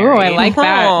getting married. Oh, I like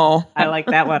that. Oh, I like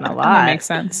that one a lot. That makes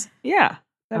sense. yeah,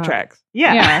 that tracks.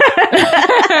 Yeah.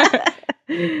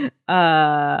 In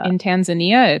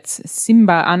Tanzania, it's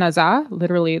Simba Anaza.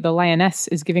 Literally, the lioness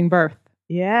is giving birth.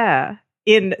 Yeah.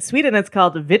 In Sweden, it's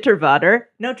called Vittervader.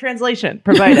 No translation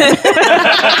provided.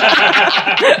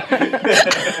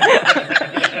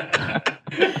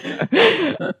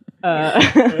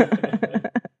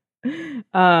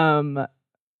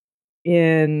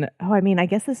 I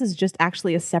guess this is just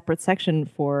actually a separate section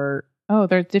for. Oh,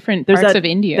 there's different parts of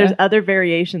India. There's other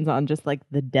variations on just like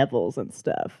the devils and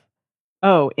stuff.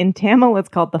 Oh, in Tamil, it's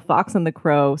called the fox and the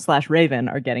crow / raven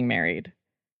are getting married.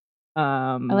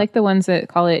 I like the ones that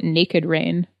call it naked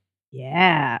rain.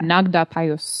 Yeah. Nagda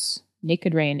Payus,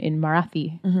 naked rain in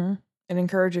Marathi. Mm-hmm. It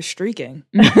encourages streaking.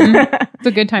 It's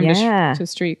a good time Yeah. to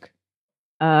streak.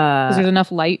 Because there's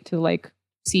enough light to like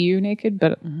see you naked,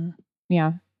 but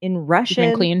yeah, in keep Russian,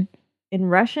 it clean. In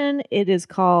Russian, it is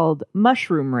called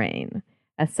mushroom rain,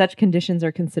 as such conditions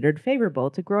are considered favorable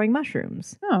to growing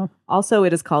mushrooms. Oh, Also,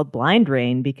 it is called blind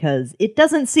rain because it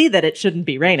doesn't see that it shouldn't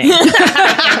be raining.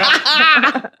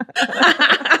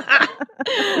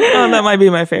 Oh, that might be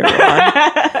my favorite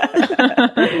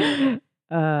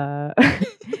one.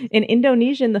 In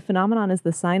Indonesian, the phenomenon is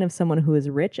the sign of someone who is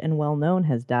rich and well known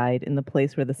has died in the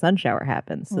place where the sun shower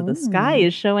happens. So the sky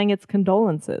is showing its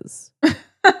condolences.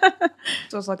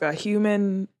 So it's like a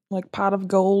human, like pot of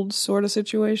gold sort of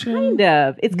situation. Kind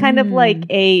of. It's kind of like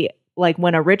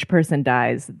when a rich person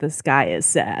dies, the sky is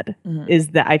sad. Is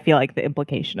that I feel like the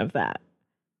implication of that.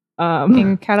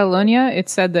 in Catalonia, it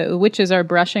said that witches are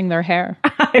brushing their hair.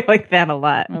 I like that a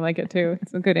lot. I like it too.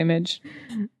 It's a good image.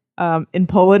 In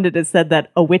Poland, it is said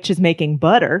that a witch is making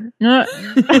butter.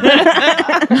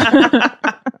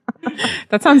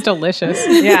 That sounds delicious.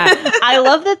 Yeah. I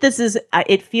love that this is,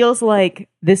 it feels like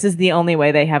this is the only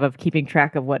way they have of keeping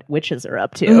track of what witches are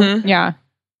up to. Yeah.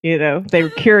 You know, they're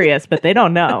curious, but they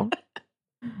don't know.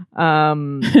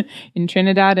 In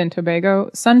Trinidad and Tobago,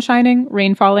 sun shining,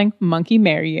 rain falling, monkey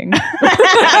marrying. Couldn't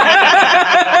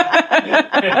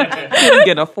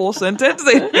get a full sentence.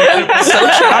 So choppy.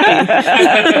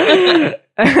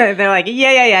 They're like,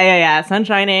 yeah. Sun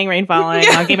shining, rain falling,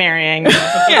 monkey marrying.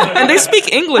 Yeah, and they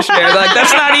speak English there. Like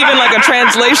that's not even like a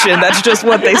translation. That's just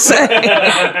what they say.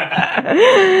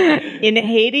 In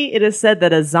Haiti, it is said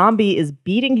that a zombie is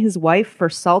beating his wife for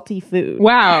salty food.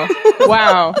 Wow.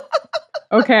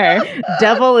 Okay.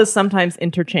 Devil is sometimes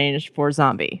interchanged for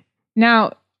zombie.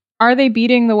 Now, are they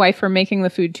beating the wife for making the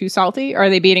food too salty? Or are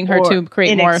they beating her to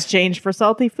create in more? exchange for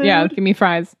salty food? Yeah, give me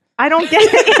fries. I don't get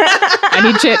it.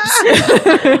 I need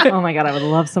chips. Oh my God, I would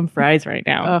love some fries right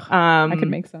now. Ugh, I could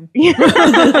make some.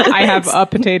 I have a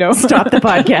potato. Stop the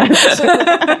podcast.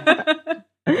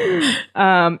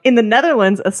 In the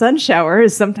Netherlands, a sun shower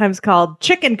is sometimes called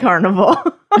chicken carnival.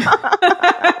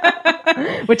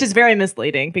 Which is very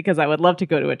misleading because I would love to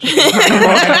go to a chicken carnival.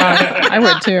 I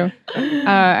would too.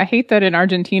 I hate that in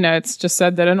Argentina it's just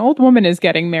said that an old woman is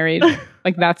getting married.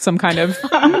 Like that's some kind of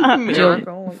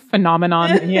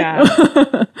phenomenon. Yeah.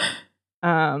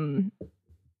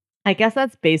 I guess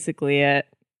that's basically it.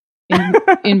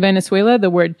 In Venezuela, the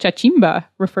word chachimba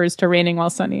refers to raining while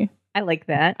sunny. I like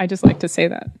that. I just like to say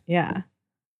that. Yeah.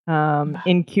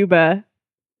 In Cuba,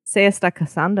 se está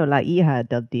casando la hija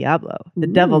del diablo. The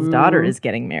devil's daughter is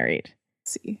getting married.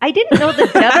 See. I didn't know the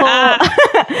devil.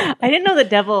 I didn't know the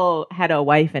devil had a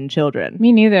wife and children.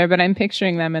 Me neither, but I'm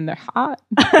picturing them and they're hot.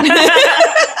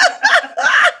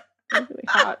 They're really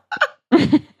hot.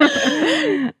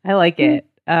 I like it.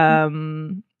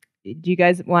 Do you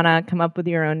guys want to come up with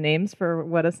your own names for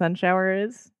what a sun shower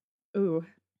is? Ooh.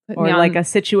 Or like a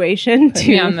situation put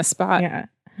me on the spot. Yeah.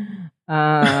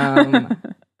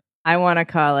 I want to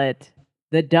call it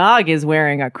 "The dog is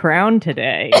wearing a crown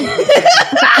today."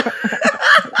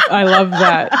 I love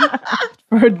that.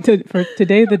 For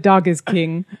today, the dog is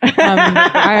king.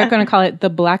 I'm going to call it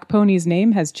 "The Black Pony's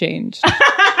name has changed."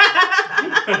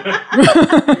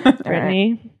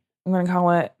 Brittany, I'm going to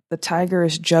call it "The tiger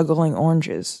is juggling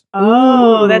oranges."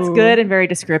 Oh, that's good and very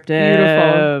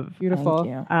descriptive. Beautiful.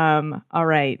 Thank you. All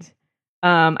right.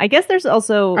 I guess there's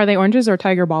also. Are they oranges or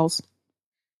tiger balls?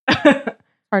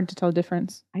 Hard to tell the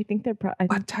difference. I think they're A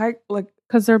tiger, like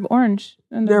because they're orange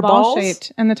and They're they're ball balls?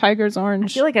 shaped, and the tiger's I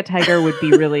orange. feel like a tiger would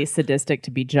be really sadistic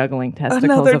to be juggling testicles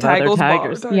another of other tiger's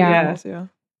tigers. ball. Yeah. Yeah.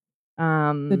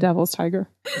 The devil's tiger.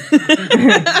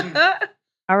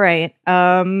 All right.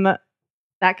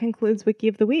 That concludes Wiki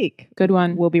of the Week. Good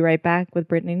one. We'll be right back with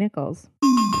Brittany Nichols.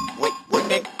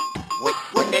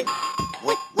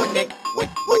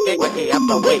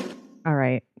 All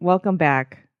right. Welcome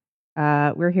back.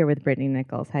 We're here with Brittany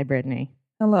Nichols. Hi, Brittany.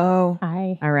 Hello.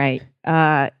 Hi. All right.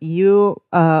 You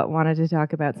wanted to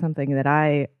talk about something that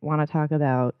I want to talk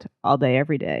about all day,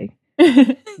 every day,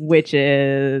 which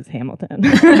is Hamilton.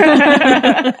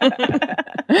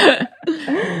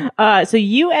 So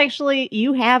you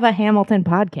have a Hamilton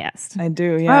podcast. I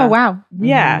do. Yeah. Oh wow.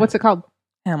 Yeah. What's it called?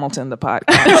 Hamilton the podcast.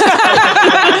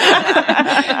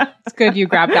 It's good you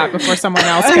grabbed that before someone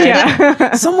else did.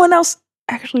 Yeah. Someone else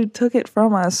actually took it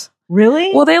from us.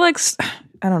 Really? Well, they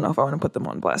I don't know if I want to put them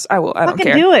on blast. I will. I don't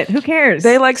Fucking care. do it. Who cares?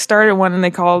 They like started one and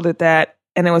they called it that,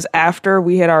 and it was after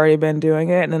we had already been doing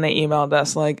it, and then they emailed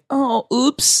us like, "Oh,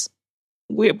 oops,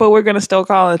 but we're gonna still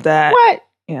call it that." What?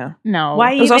 Yeah. No.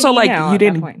 Why It was even also like email you at that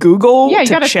didn't point? Google Yeah, you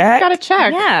to gotta check. gotta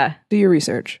check. Yeah. Do your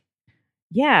research.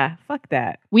 Yeah. Fuck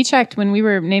that. We checked when we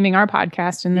were naming our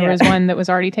podcast, and there Yeah. was one that was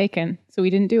already taken, so we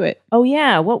didn't do it. Oh,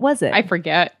 yeah. What was it? I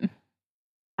forget.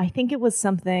 I think it was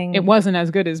something. It wasn't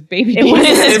as good as Baby It wasn't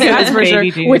Jesus, as good that's as for Baby sure.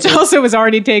 Jesus. Which also was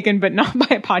already taken, but not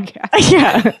by a podcast.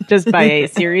 Yeah. Just by a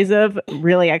series of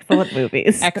really excellent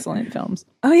movies. Excellent films.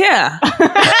 Oh yeah.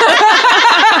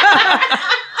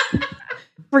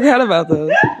 Forgot about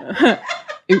those.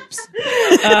 Oops.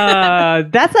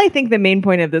 That's, I think, the main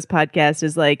point of this podcast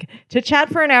is like to chat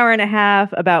for an hour and a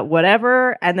half about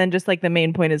whatever. And then just like the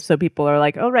main point is so people are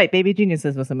like, oh, right, Baby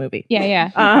Geniuses was a movie. Yeah,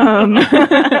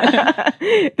 yeah.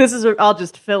 This is all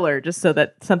just filler, just so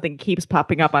that something keeps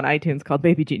popping up on iTunes called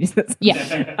Baby Geniuses.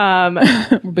 Yeah.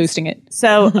 We're boosting it.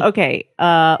 So, okay,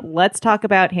 let's talk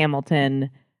about Hamilton.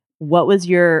 What was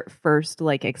your first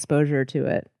like exposure to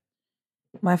it?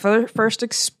 My first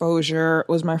exposure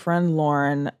was my friend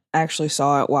Lauren actually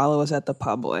saw it while it was at the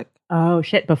Public. Oh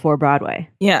shit! Before Broadway.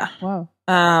 Yeah. Wow.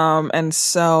 And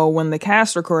so when the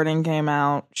cast recording came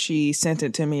out, she sent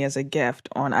it to me as a gift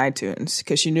on iTunes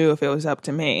because she knew if it was up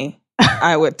to me,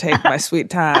 I would take my sweet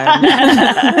time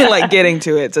like getting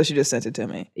to it. So she just sent it to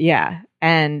me. Yeah.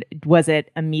 And was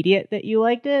it immediate that you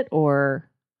liked it, or?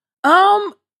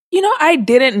 I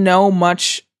didn't know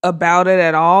much about it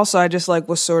at all, so I just like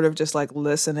was sort of just like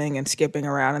listening and skipping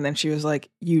around, and then she was like,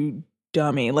 "You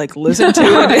dummy, like listen to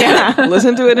it,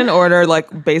 listen to it in order.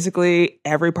 Like basically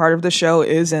every part of the show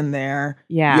is in there.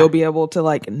 Yeah. You'll be able to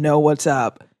like know what's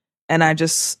up." And I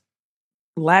just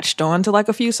latched on to like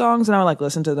a few songs, and I would like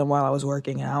listen to them while I was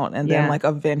working out, and then Yeah. like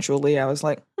eventually I was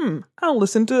like, I'll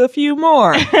listen to a few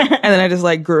more, and then I just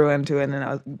like grew into it, and then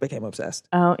I became obsessed.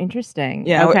 Oh, interesting.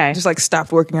 Yeah, Okay. I just like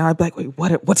stopped working out. I'd be like,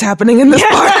 wait, what's happening in this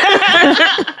part?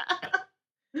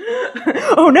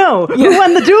 Oh no! Who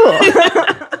won the duel?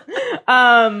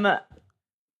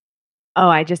 Oh,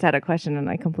 I just had a question and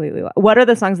I completely. What are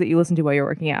the songs that you listen to while you're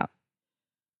working out?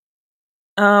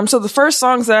 So the first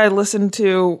songs that I listened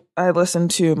to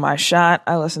My Shot,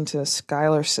 I listened to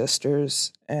Schuyler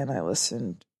Sisters, and I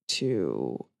listened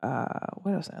to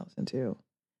what else did I listen to?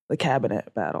 The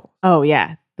Cabinet Battle. Oh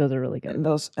yeah, those are really good.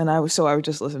 And I would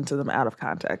just listen to them out of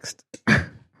context.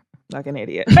 Like an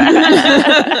idiot.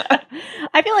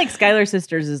 I feel like Schuyler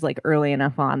Sisters is like early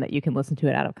enough on that you can listen to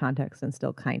it out of context and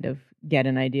still kind of get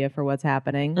an idea for what's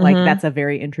happening. Like that's a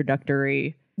very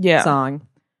introductory song.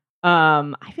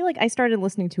 I feel like I started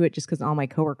listening to it just because all my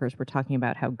coworkers were talking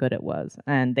about how good it was,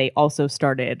 and they also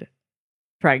started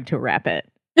trying to rap it.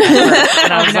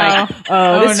 And I was like,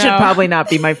 this should probably not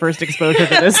be my first exposure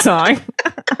to this song.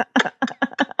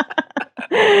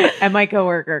 And my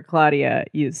coworker Claudia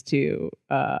used to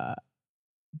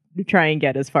try and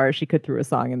get as far as she could through a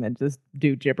song and then just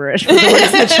do gibberish for the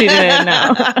words that she didn't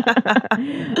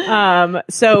know.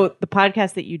 So the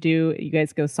podcast that you do, you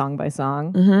guys go song by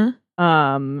song.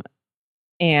 Mm-hmm.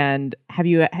 And have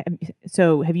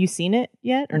you seen it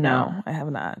yet or no? I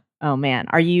have not. Oh man,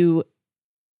 are you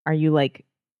like,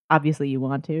 obviously you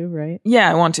want to, right? Yeah,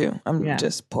 I want to. I'm Yeah.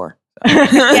 just poor.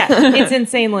 Yeah, it's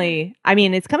insanely. I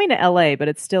mean, it's coming to LA, but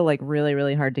it's still like really,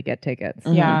 really hard to get tickets.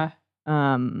 Mhm. Yeah.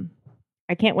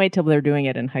 I can't wait till they're doing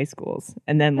it in high schools,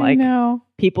 and then I like know.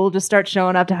 people just start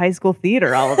showing up to high school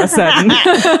theater all of a sudden.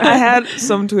 I had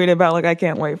some tweet about like I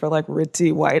can't wait for like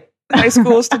ritzy white high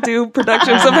schools to do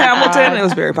productions of Hamilton. It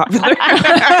was very popular.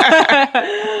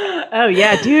 Oh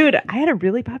yeah, dude, I had a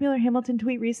really popular Hamilton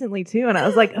tweet recently too, and I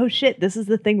was like, oh shit, this is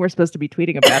the thing we're supposed to be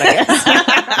tweeting about, I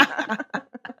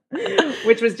guess.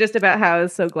 Which was just about how I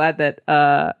was so glad that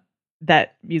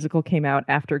that musical came out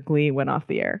after Glee went off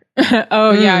the air,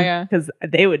 Oh, yeah. because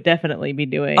they would definitely be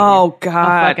doing. Oh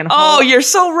God! fucking Oh, whole- you're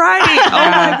so right. Oh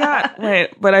my God! Wait,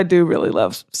 but I do really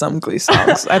love some Glee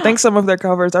songs. I think some of their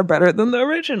covers are better than the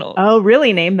original. Oh,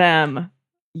 really? Name them.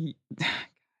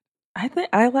 I think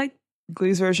I like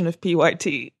Glee's version of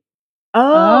PYT.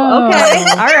 Oh, okay.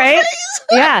 Oh. All right.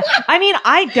 Yeah. I mean,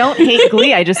 I don't hate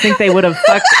Glee. I just think they would have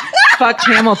fucked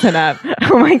Hamilton up.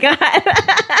 Oh my God.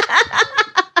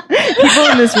 People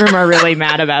in this room are really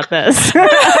mad about this.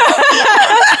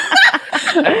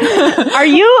 Are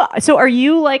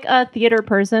you like a theater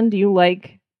person? Do you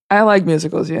like? I like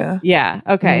musicals. Yeah. Yeah.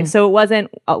 Okay. So it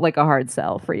wasn't like a hard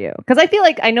sell for you. Because I feel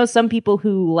like I know some people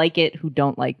who like it who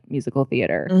don't like musical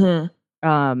theater.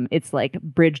 Mm-hmm. It's like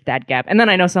bridged that gap. And then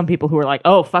I know some people who are like,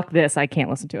 oh, fuck this. I can't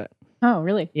listen to it. Oh,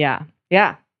 really? Yeah.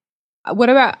 Yeah. What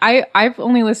about I've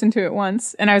only listened to it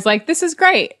once, and I was like, "This is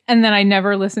great," and then I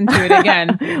never listened to it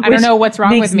again. I don't know what's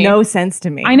wrong with me. Makes no sense to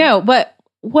me. I know, but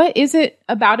what is it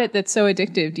about it that's so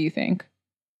addictive? Do you think?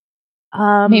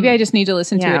 Maybe I just need to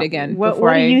listen to it again. What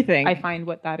before do you think? I find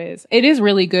what that is. It is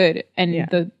really good, and Yeah.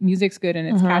 the music's good, and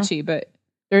it's catchy, but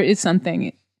there is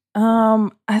something.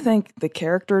 I think the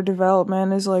character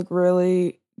development is like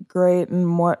really great and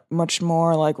much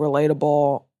more like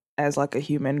relatable as like a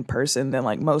human person than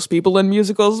like most people in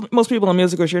musicals. Most people in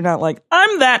musicals, you're not like,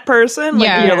 I'm that person. Like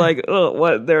Yeah. you're like, oh,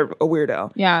 what? They're a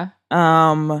weirdo. Yeah,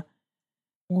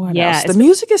 What Yeah, else? The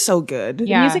music is so good. The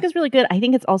Yeah. music is really good. I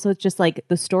think it's also just like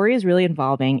the story is really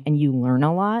involving and you learn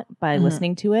a lot by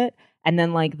listening to it. And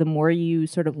then like the more you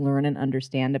sort of learn and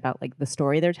understand about like the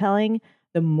story they're telling,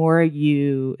 the more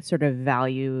you sort of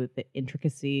value the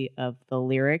intricacy of the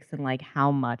lyrics and like how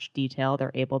much detail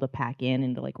they're able to pack in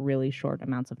into like really short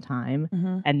amounts of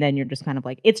time. And then you're just kind of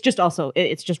like, it's just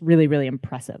really, really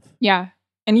impressive. yeah,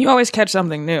 And you always catch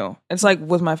something new. It's like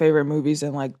with my favorite movies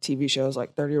and like TV shows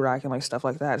like 30 Rock and like stuff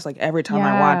like that. It's like every time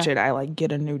I Yeah. watch it, I like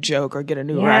get a new joke or get a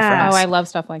new Yeah. reference. Oh, I love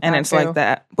stuff like and that. it's too. like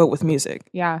that, but with music.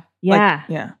 Yeah, Yeah. Like,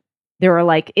 yeah. There were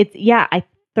like,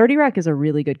 30 Rock is a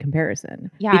really good comparison.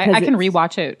 yeah. because I can it's-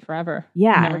 rewatch it forever.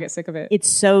 Yeah. I never get sick of it. It's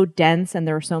so dense and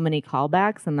there are so many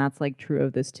callbacks, and that's like true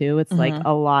of this too. It's like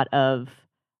a lot of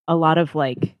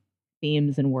like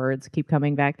themes and words keep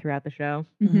coming back throughout the show.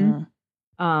 Mhm.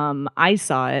 I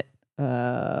saw it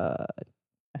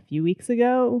a few weeks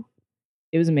ago.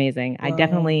 It was amazing. I Wow.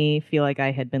 definitely feel like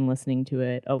I had been listening to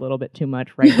it a little bit too much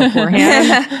right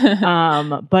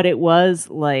beforehand. But it was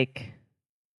like,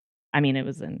 I mean, it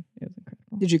was incredible.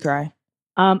 Did you cry?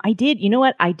 I did. You know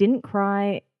what? I didn't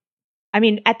cry. I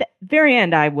mean, at the very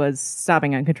end, I was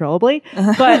sobbing uncontrollably,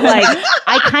 but like,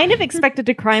 I kind of expected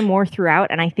to cry more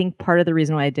throughout. And I think part of the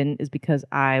reason why I didn't is because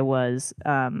I was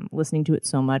listening to it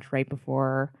so much right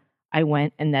before I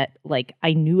went, and that like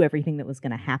I knew everything that was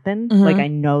going to happen. Like I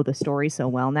know the story so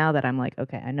well now that I'm like,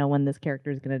 okay, I know when this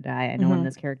character is going to die. I know when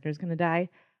this character is going to die.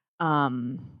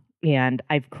 And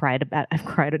I've cried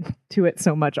to it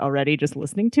so much already just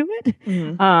listening to it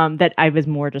that I was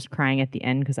more just crying at the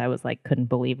end because I was like couldn't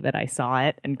believe that I saw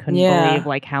it and couldn't believe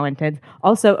like how intense.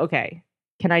 Also, okay,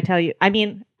 can I tell you? I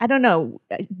mean, I don't know.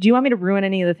 Do you want me to ruin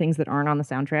any of the things that aren't on the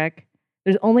soundtrack?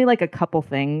 There's only like a couple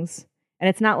things, and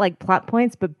it's not like plot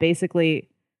points, but basically,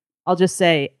 I'll just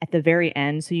say at the very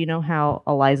end. So you know how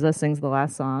Eliza sings the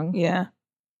last song? Yeah.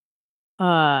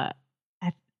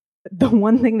 The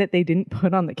one thing that they didn't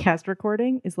put on the cast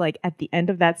recording is like at the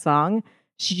end of that song,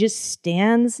 she just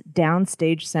stands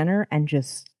downstage center and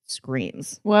just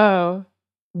screams. Whoa.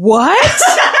 What?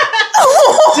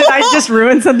 Did I just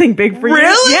ruin something big for you?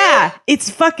 Really? Yeah. It's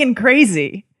fucking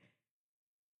crazy.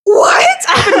 What?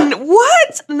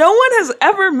 What? No one has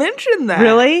ever mentioned that.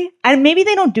 Really? And maybe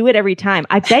they don't do it every time.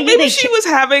 I bet you Maybe they she was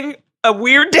having a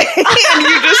weird day and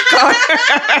you just caught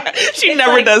her. She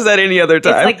never like- does that any other it's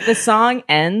time. like the song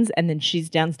ends and then she's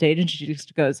downstage and she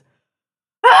just goes,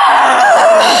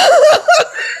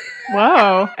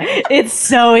 Whoa. it's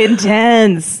so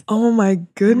intense. Oh my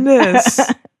goodness. Does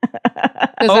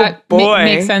Oh, that boy.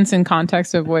 make sense in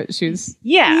context of what she's...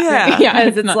 Yeah. Yeah,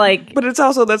 Because it's not- like, But it's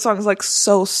also that song is like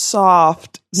so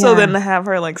soft. So Yeah. then to have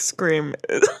her like scream.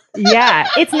 yeah,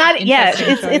 it's not, yeah,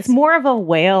 Interesting it's choice. more of a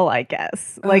wail, I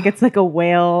guess. Like it's like a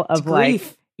wail of like,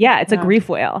 grief. yeah, it's a Yeah. grief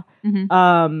wail.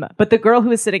 Mhm. But the girl who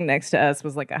was sitting next to us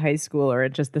was like a high schooler,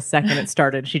 and just the second it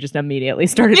started, she just immediately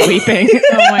started weeping.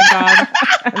 Oh my God.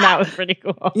 And that was pretty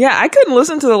cool. Yeah, I couldn't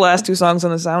listen to the last two songs on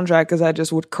the soundtrack because I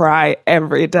just would cry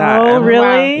every time. Oh, really?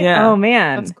 Wow. Yeah. Oh,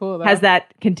 man. That's cool, though. Has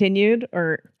that continued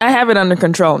or? I have it under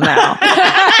control now.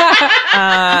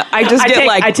 I just get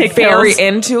I take very pills.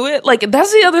 into it. Like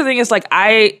that's the other thing is like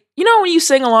you know when you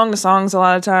sing along the songs a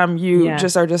lot of time you Yeah.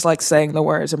 just are just like saying the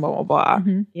words and blah blah blah.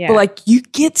 Yeah. But like you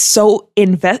get so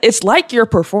invested. It's like you're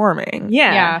performing.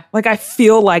 yeah. Yeah. Like I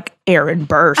feel like Aaron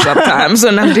Burr sometimes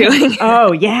when I'm doing it.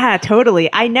 Oh, yeah, totally.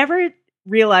 I never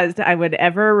realized I would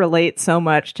ever relate so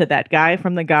much to that guy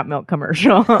from the Got Milk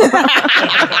commercial.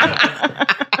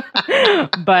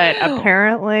 But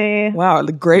apparently, Wow,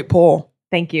 the great poll.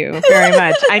 thank you very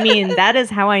much. I mean, that is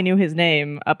how I knew his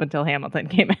name up until Hamilton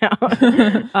came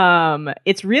out.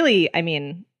 It's really, I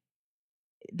mean,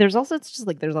 there's also, it's just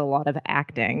like there's a lot of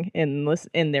acting in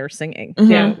their singing. Mhm.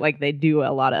 Yeah, like they do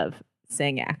a lot of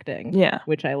sing acting. Yeah.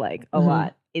 Which I like a Mhm.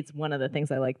 lot. It's one of the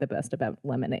things I like the best about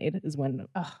Lemonade is when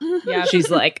Yeah. she's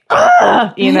like,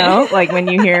 "Ah!" you know, like when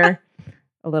you hear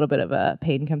a little bit of a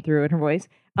pain come through in her voice.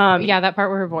 Yeah, that part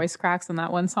where her voice cracks in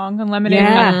that one song on Lemonade.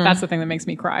 Yeah. That's the thing that makes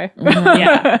me cry.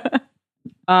 Yeah.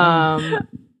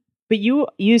 But But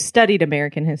you studied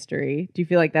American history. Do you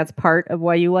feel like that's part of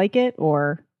why you like it,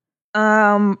 or?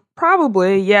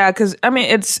 Probably, yeah, because I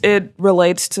mean, it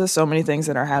relates to so many things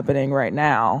that are happening right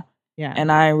now. Yeah.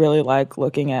 And I really like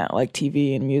looking at like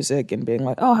TV and music and being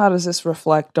like, oh, how does this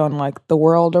reflect on like the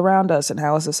world around us, and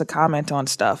how is this a comment on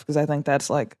stuff? Because I think that's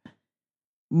like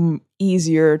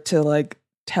easier to like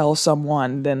tell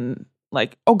someone than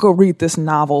like, oh, go read this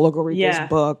novel or go read this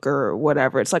book or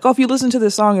whatever. It's like, oh, if you listen to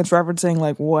this song, it's referencing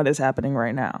like what is happening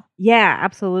right now. Yeah,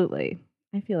 absolutely.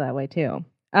 I feel that way too.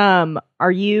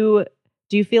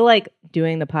 Do you feel like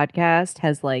doing the podcast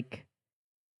has like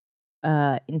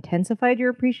intensified your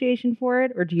appreciation for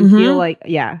it, or do you feel like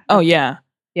oh yeah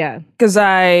because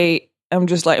I'm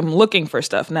looking for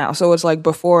stuff now, so it's like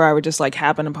before I would just like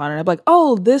happen upon it, I'd be like,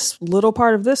 oh, this little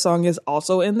part of this song is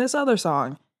also in this other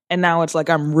song, and now it's like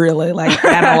I'm really like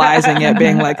analyzing it,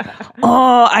 being like,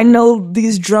 oh, I know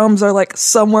these drums are like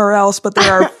somewhere else, but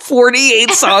there are 48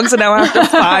 songs, and now I have to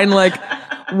find like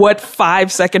what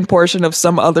 5-second portion of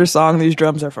some other song these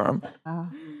drums are from.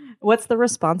 What's the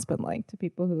response been like to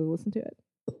people who listen to it?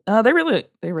 They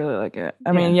really like it.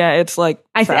 I mean, yeah, it's like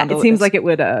it seems like it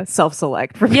would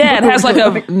self-select for people. Yeah, it has like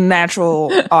a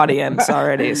natural audience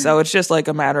already, so it's just like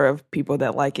a matter of people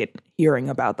that like it hearing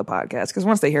about the podcast. Because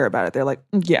once they hear about it, they're like,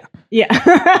 yeah,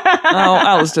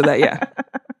 I'll listen to that. Yeah,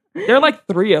 there are like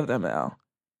 3 of them now.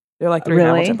 They're like 3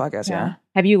 Hamilton podcasts. Yeah.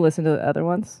 Have you listened to the other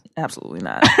ones? Absolutely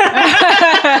not.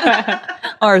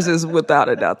 Ours is without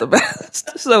a doubt the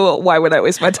best. So why would I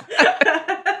waste my time?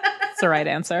 That's the right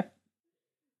answer.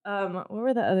 What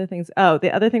were the other things? Oh,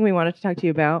 the other thing we wanted to talk to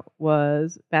you about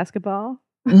was basketball.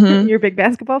 You're a big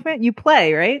basketball fan? You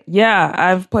play, right? Yeah,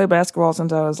 I've played basketball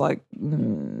since I was like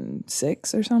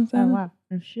 6 or something. Oh, wow.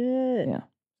 Oh, shit. Yeah.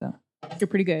 So You're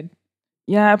pretty good.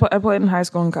 Yeah, I played in high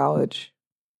school and college.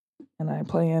 And I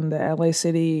play in the LA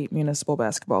City Municipal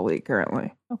Basketball League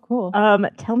currently. Oh, cool.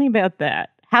 Tell me about that.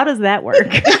 How does that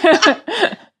work?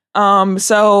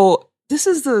 So this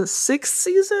is the 6th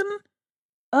season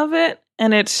of it,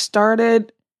 and it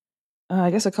started,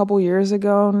 I guess, a couple years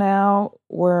ago now,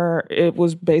 where it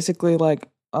was basically like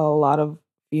a lot of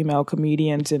female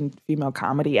comedians and female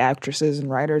comedy actresses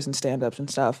and writers and stand-ups and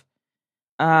stuff.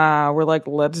 We're like,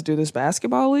 let's do this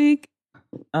basketball league.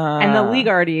 And the league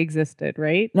already existed,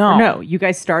 right? No, you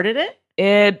guys started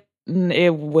it.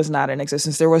 It was not in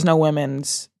existence. There was no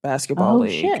women's basketball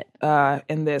league shit.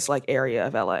 In this like area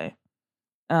of LA.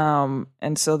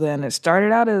 And so then it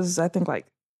started out as I think like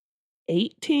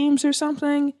 8 teams or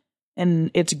something,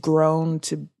 and it's grown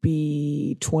to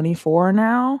be 24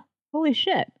 now. Holy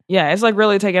shit! Yeah, it's like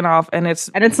really taken off, and it's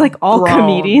like all grown.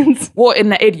 Comedians. Well,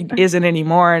 it isn't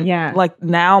anymore. And yeah, like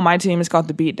now my team is called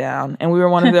the Beatdown, and we were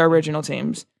one of the original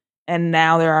teams. And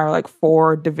now there are like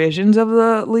 4 divisions of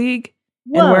the league,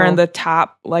 and we're in the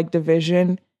top like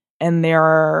division. And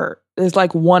there's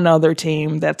like one other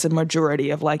team that's a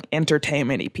majority of like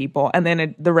entertainment-y people, and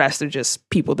then the rest are just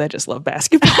people that just love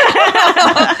basketball,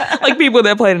 like people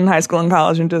that played in high school and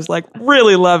college and just like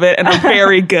really love it and are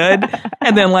very good.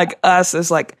 And then like us is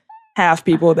like half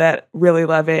people that really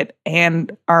love it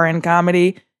and are in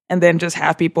comedy, and then just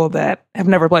half people that have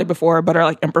never played before but are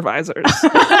like improvisers.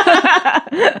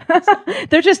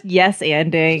 They're just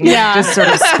yes-anding, just sort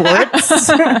of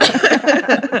sports.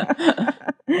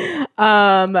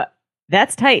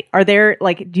 That's tight. Are there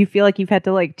like, do you feel like you've had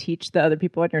to like teach the other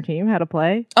people on your team how to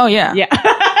play? Oh yeah. Yeah.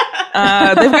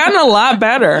 They've gotten a lot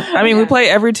better. I mean, we play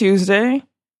every Tuesday.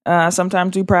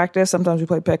 Sometimes we practice. Sometimes we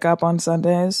play pickup on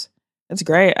Sundays. It's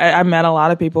great. I met a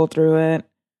lot of people through it.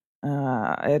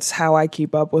 It's how I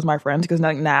keep up with my friends, because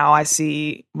like now I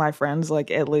see my friends like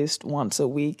at least once a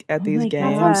week at these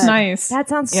games. God. Sounds nice. That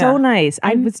sounds so nice.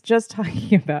 I was just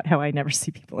talking about how I never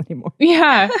see people anymore.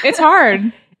 Yeah, it's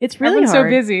hard. It's really Everyone's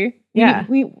hard. so busy. Yeah.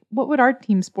 What would our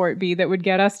team sport be that would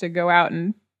get us to go out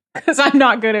and? Because I'm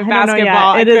not good at I don't know,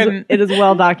 basketball. yeah. It is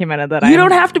well documented that you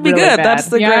don't have to be really good. bad. That's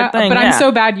the great thing. But yeah. I'm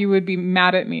so bad you would be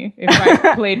mad at me if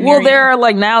I played. Well, near there you. are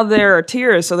like now there are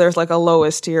tiers, so there's like a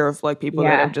lowest tier of like people that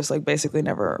Yeah. have just like basically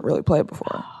never really played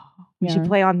before. We should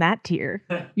play on that tier.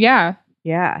 Yeah,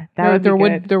 Yeah, that would be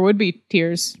good. there would be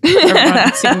tears.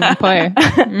 Everyone seeing me play.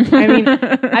 I mean,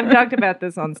 I've talked about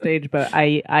this on stage, but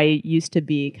I used to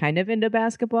be kind of into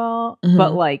basketball,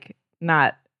 but like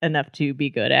not enough to be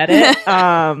good at it.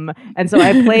 And so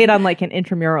I played on like an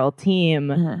intramural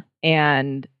team,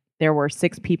 and there were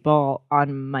 6 people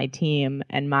on my team,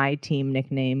 and my team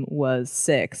nickname was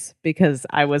 6 because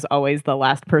I was always the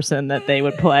last person that they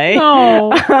would play.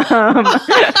 Oh.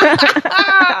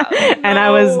 And I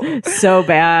was so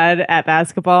bad at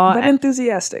basketball. But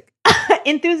enthusiastic.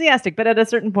 Enthusiastic, but at a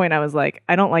certain point I was like,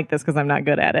 I don't like this because I'm not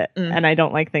good at it. And I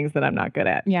don't like things that I'm not good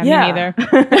at. Yeah, Yeah. me neither.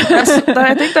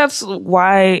 I think that's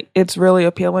why it's really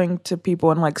appealing to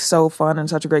people and like so fun and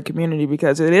such a great community,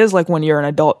 because it is like when you're an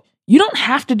adult, you don't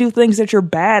have to do things that you're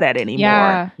bad at anymore.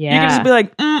 Yeah. You can just be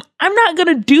like, I'm not going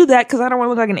to do that because I don't want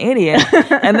to look like an idiot.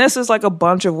 And this is like a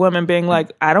bunch of women being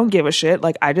like, I don't give a shit.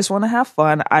 Like, I just want to have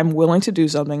fun. I'm willing to do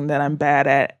something that I'm bad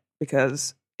at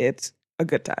because it's a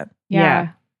good time. Yeah.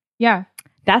 Yeah,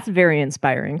 That's very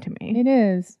inspiring to me. it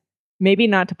is. Maybe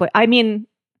not to play. I mean,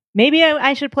 maybe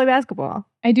I should play basketball.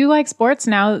 I do like sports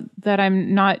now that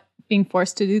I'm not being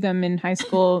forced to do them in high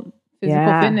school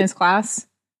physical fitness class.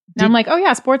 Now I'm like, oh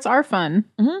yeah, sports are fun.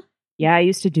 Yeah, I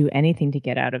used to do anything to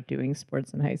get out of doing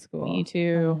sports in high school. Me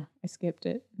too. I skipped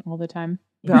it all the time.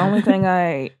 The only thing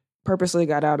I purposely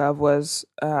got out of was,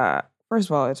 first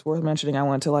of all, it's worth mentioning I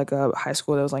went to like a high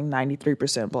school that was like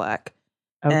 93% black.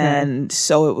 Okay. And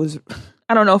so it was,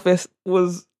 I don't know if it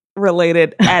was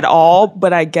related at all,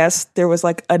 but I guess there was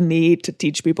like a need to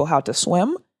teach people how to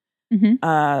swim.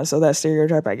 So that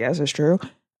stereotype, I guess, is true.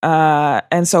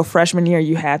 And so freshman year,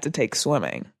 you had to take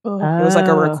swimming. It was like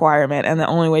a requirement. And the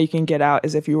only way you can get out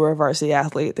is if you were a varsity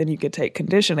athlete, then you could take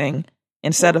conditioning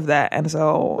instead of that. And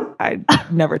so I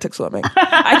never took swimming.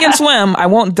 I can swim. I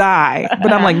won't die,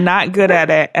 but I'm like not good at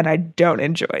it and I don't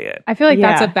enjoy it. I feel like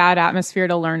that's Yeah. a bad atmosphere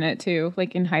to learn it too.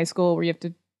 Like in high school where you have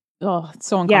to, it's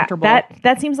so uncomfortable.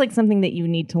 That seems like something that you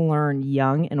need to learn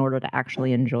young in order to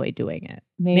actually enjoy doing it.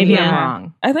 Maybe. Maybe Yeah. I'm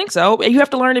wrong. I think so. You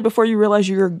have to learn it before you realize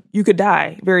you could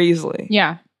die very easily.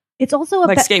 Yeah. It's also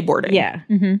Like skateboarding. Yeah.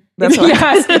 That's what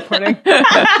Yeah, skateboarding.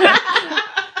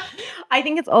 I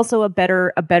think it's also a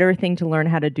better thing to learn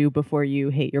how to do before you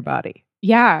hate your body.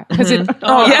 Yeah. Because yeah.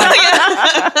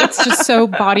 it's just so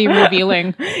body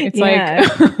revealing. It's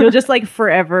like, You'll just like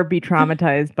forever be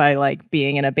traumatized by like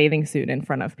being in a bathing suit in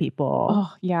front of people.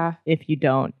 oh, yeah. If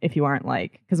you aren't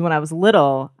like, because when I was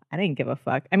little, I didn't give a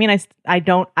fuck. I mean,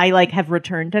 I like have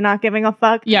returned to not giving a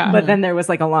fuck. Yeah. But then there was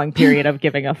like a long period of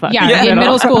giving a fuck. Yeah, in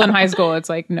middle school and high school, it's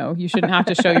like, no, you shouldn't have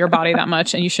to show your body that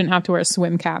much, and you shouldn't have to wear a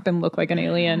swim cap and look like an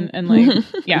alien, and like,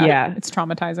 Yeah. it's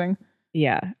traumatizing.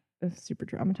 Yeah. It's super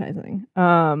traumatizing.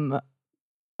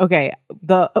 Okay.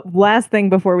 The last thing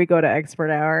before we go to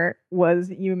expert hour was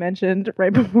you mentioned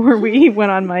right before we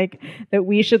went on mic that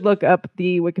we should look up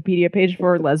the Wikipedia page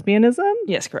for lesbianism.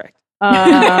 Yes, correct. What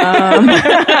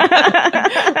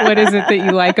is it that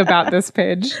you like about this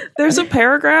page? There's a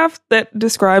paragraph that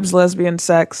describes lesbian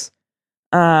sex.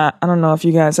 I don't know if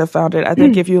you guys have found it. I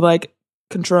think if you like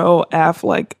Control F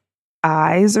like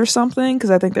eyes or something, because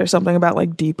I think there's something about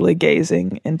like deeply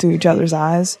gazing into each other's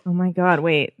eyes. Oh my God.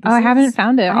 Wait. I haven't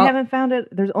found it. I haven't found it.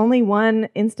 There's only one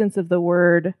instance of the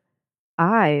word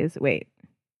eyes. Wait.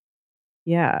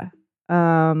 Yeah.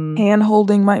 Hand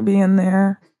holding might be in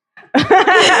there.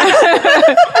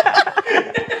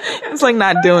 It's like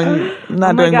not doing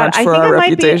much for our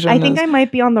reputation. I think I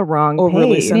might be on the wrong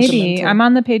overly page. sensitive. Maybe sentimental. I'm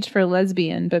on the page for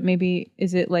lesbian, but maybe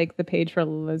is it like the page for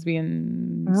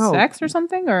lesbian sex or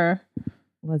something? Or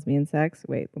Lesbian sex.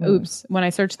 Wait. let me- oops, when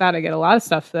I search that, I get a lot of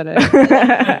stuff that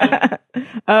I.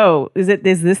 Oh, is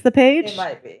this the page? It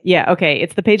might be. Yeah, okay.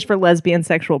 It's the page for lesbian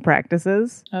sexual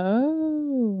practices.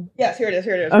 Oh, Yes, here it is.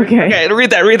 Okay. Okay,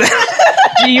 read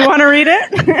that. Do you want to read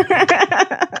it?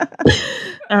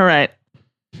 All right.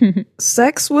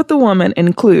 Sex with a woman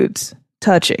includes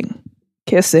touching,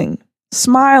 kissing,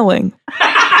 smiling,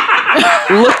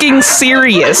 looking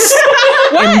serious,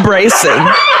 embracing,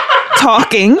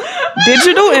 talking,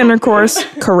 digital intercourse,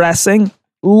 caressing,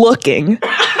 looking,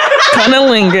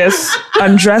 cunnilingus,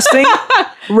 undressing,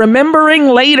 remembering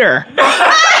later,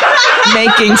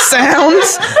 making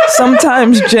sounds,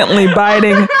 sometimes gently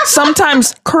biting,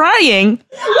 sometimes crying,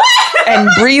 and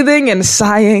breathing and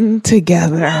sighing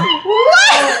together.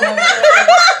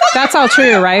 that's all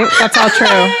true, right? That's all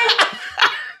true.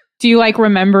 Do you like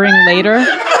remembering later?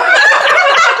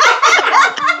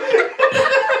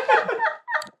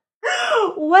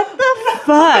 What the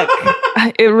fuck?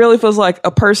 It really feels like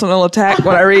a personal attack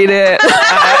when I read it.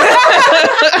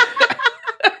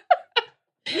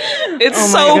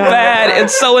 It's so bad.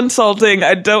 It's so insulting.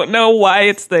 I don't know why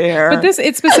it's there. But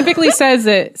it specifically says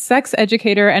that sex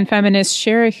educator and feminist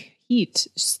Shara Heat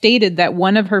stated that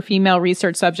one of her female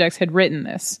research subjects had written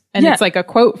this. And Yeah. it's like a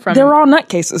quote from... They're all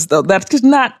nutcases, though. That's just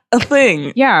not a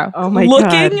thing. Yeah. Oh my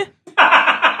Looking.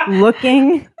 God.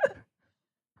 Looking.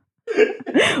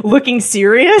 Looking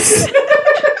serious?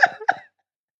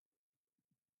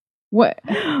 What?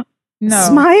 No.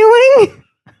 Smiling?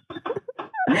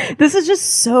 This is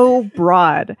just so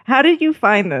broad. How did you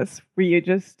find this? Were you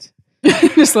just...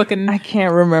 Just looking. I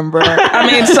can't remember.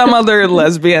 I mean, some other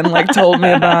lesbian told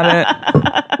me about it.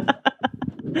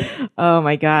 Oh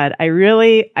my God. I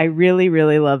really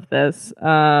love this.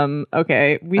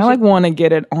 Okay. I want to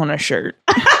get it on a shirt.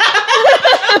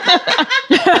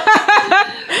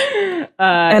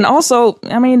 And also,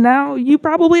 I mean, now you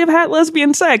probably have had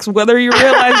lesbian sex, whether you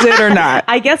realize it or not.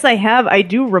 I guess I have. I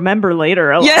do remember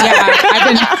later. A lot. Yeah,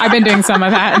 I've been doing some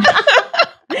of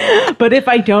that. But if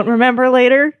I don't remember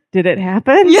later, did it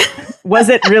happen? Yeah. Was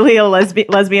it really a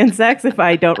lesbian sex if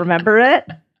I don't remember it?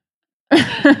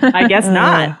 I guess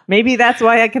not. Maybe that's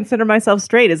why I consider myself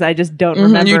straight, is I just don't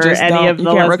remember of the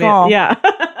lesbian. Recall. Yeah.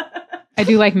 I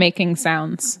do like making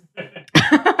sounds.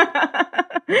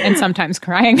 And sometimes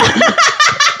crying.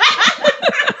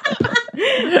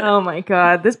 Oh my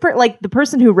God. This the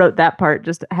person who wrote that part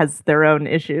just has their own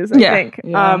issues, I think.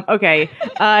 Yeah. Okay.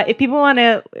 If people want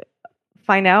to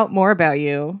find out more about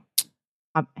you,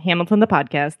 Hamilton the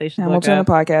podcast, they should Hamilton look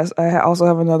the up. podcast. I also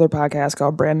have another podcast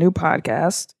called Brand New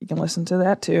Podcast. You can listen to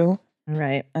that too. All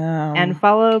right. And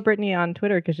follow Brittany on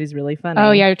Twitter because she's really funny.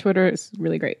 Oh yeah, your Twitter is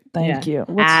really great. Thank you.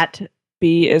 At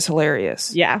B is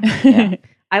hilarious. yeah.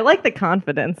 I like the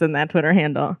confidence in that Twitter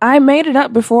handle. I made it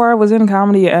up before I was in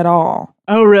comedy at all.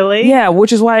 Oh, really? Yeah,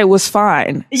 which is why it was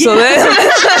fine. Yeah. So then,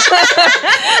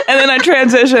 and then I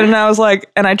transitioned and I was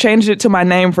like, and I changed it to my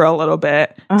name for a little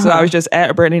bit. So I was just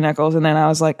at Brittany Nichols, and then I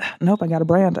was like, nope, I got a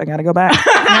brand. I got to go back.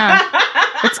 Yeah,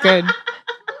 it's good.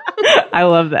 I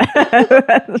love that.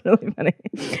 That's really funny.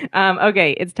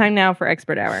 Okay, it's time now for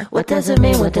Expert Hour. What does it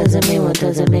mean? What does it mean? What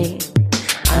does it mean?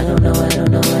 I don't know. I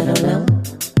don't know. I don't know.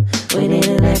 We need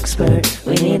an expert.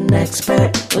 We need an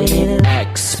expert. We need an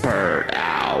expert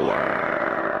hour.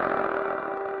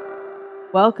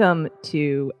 Welcome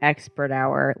to Expert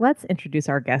Hour. Let's introduce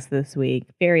our guest this week.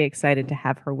 Very excited to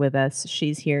have her with us.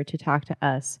 She's here to talk to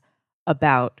us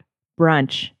about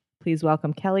brunch. Please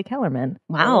welcome Kelly Kellerman.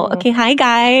 Wow. Okay. Hi,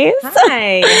 guys.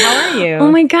 Hi. How are you? Oh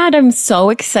my God. I'm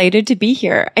so excited to be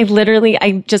here.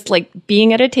 I just like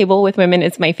being at a table with women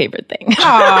is my favorite thing.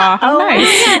 Aw, how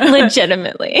nice.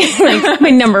 Legitimately. Like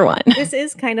my number one. This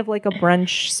is kind of like a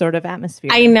brunch sort of atmosphere.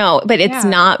 I know, but it's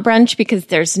not brunch because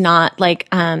there's not like,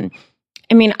 I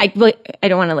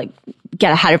don't want to like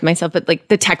get ahead of myself, but like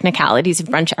the technicalities of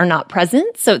brunch are not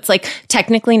present. So it's like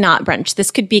technically not brunch.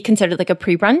 This could be considered like a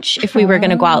pre-brunch if we were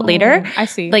going to go out later. I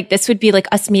see. Like this would be like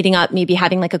us meeting up, maybe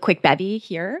having like a quick bevy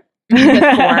here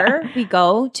before we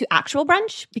go to actual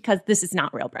brunch, because this is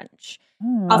not real brunch.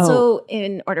 Also,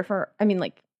 in order for,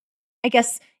 I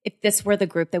guess if this were the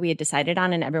group that we had decided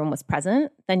on and everyone was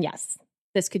present, then yes,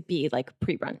 this could be like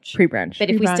pre-brunch. Pre-brunch. But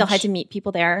if we still had to meet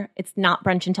people there, it's not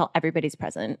brunch until everybody's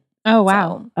present. Oh,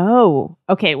 wow. So, Oh,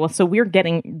 okay. Well, so we're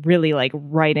getting really like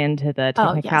right into the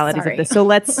technicalities of this. So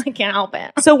let's. I can't help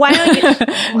it. So why don't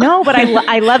you? No, but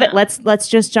I love it. Let's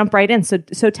just jump right in. So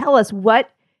tell us,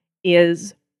 what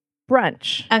is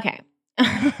brunch? Okay.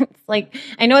 It's like,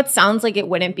 I know it sounds like it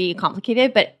wouldn't be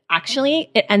complicated, but actually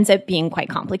it ends up being quite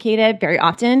complicated very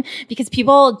often because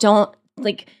people don't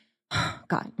like.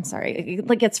 God, I'm sorry.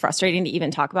 It gets frustrating to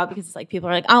even talk about because it's like people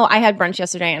are like, oh, I had brunch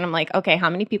yesterday. And I'm like, okay, how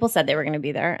many people said they were going to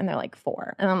be there? And they're like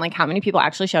 4. And I'm like, how many people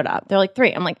actually showed up? They're like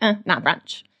 3. I'm like, not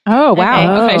brunch. Oh,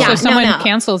 wow. Okay, Yeah, so someone no.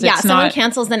 cancels. Yeah, It's someone not.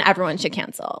 cancels, then everyone should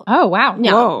cancel. Oh, wow.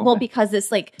 Yeah. Whoa. Well, because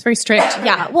it's like, It's very strict.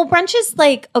 yeah. Well, brunch is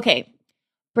like, okay,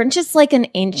 brunch is like an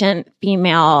ancient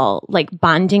female like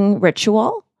bonding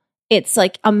ritual. It's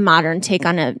like a modern take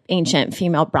on an ancient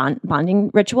female bonding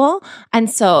ritual.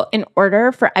 And so in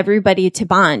order for everybody to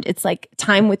bond, it's like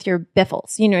time with your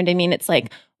biffles. You know what I mean? It's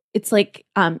like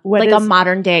a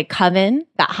modern day coven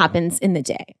that happens in the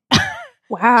day.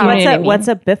 Wow. Do you know what I mean? What's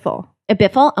a biffle? A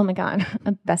biffle? Oh my God.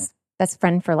 A best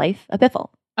friend for life. A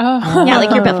biffle. Oh. Yeah,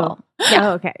 like your biffle. Yeah.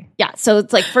 Oh, okay. Yeah. So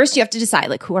it's like first you have to decide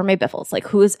like who are my biffles? Like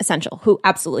who is essential? Who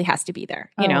absolutely has to be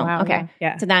there? You Oh, know? wow, Okay.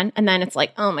 yeah. So then it's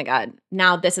like, oh my God,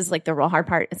 now this is like the real hard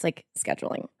part. It's like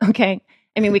scheduling. Okay.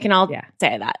 I mean, we can all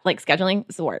say that. Like scheduling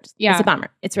is the worst. Yeah. It's a bummer.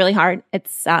 It's really hard.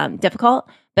 It's difficult.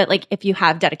 But like if you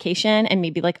have dedication and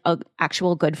maybe like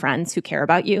actual good friends who care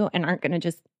about you and aren't gonna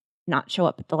just not show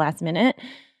up at the last minute,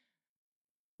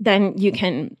 then you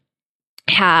can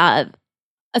have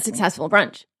a successful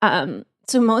brunch.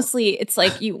 So mostly it's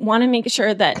like you want to make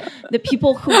sure that the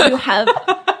people who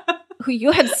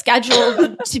you have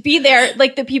scheduled to be there,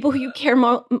 like the people who you care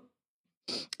most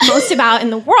about in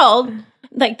the world,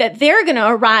 like that they're going to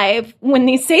arrive when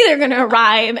they say they're going to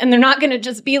arrive, and they're not going to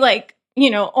just be like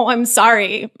oh, I'm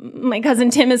sorry, my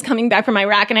cousin Tim is coming back from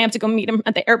Iraq and I have to go meet him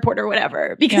at the airport or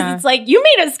whatever. Because it's like, you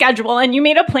made a schedule and you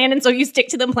made a plan. And so you stick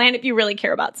to the plan if you really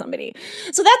care about somebody.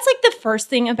 So that's like the first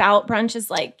thing about brunch is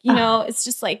like, it's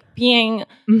just like being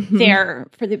there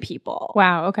for the people.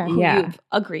 Wow. Okay. Who you've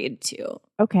agreed to.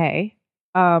 Okay.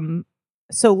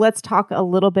 So let's talk a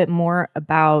little bit more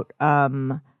about,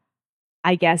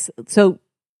 I guess, so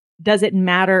does it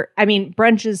matter? I mean,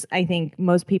 brunches, I think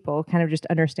most people kind of just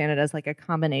understand it as like a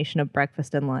combination of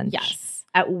breakfast and lunch. Yes.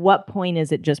 At what point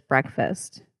is it just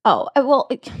breakfast? Oh, well,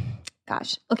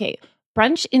 gosh. Okay.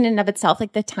 Brunch in and of itself,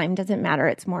 like the time doesn't matter.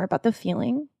 It's more about the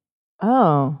feeling.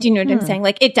 Oh. Do you know what I'm saying?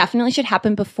 Like it definitely should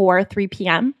happen before 3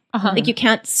 p.m. Like you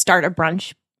can't start a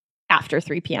brunch after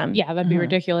 3 p.m. Yeah, that'd be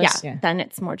ridiculous. Yeah. Then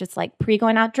it's more just like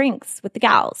pre-going out drinks with the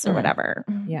gals or whatever.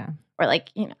 Yeah. Or like,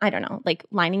 I don't know, like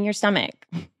lining your stomach,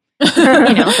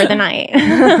 for the night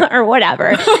or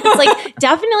whatever. It's like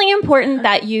definitely important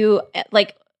that you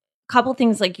like a couple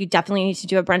things like you definitely need to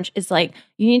do a brunch is like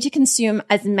you need to consume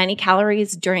as many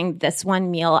calories during this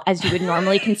one meal as you would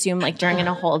normally consume like during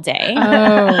a whole day.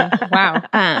 Oh, wow.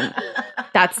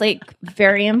 That's like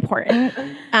very important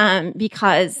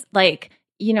because like,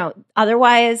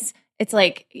 otherwise it's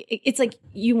like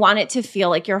you want it to feel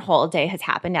like your whole day has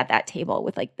happened at that table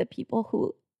with like the people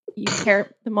who you care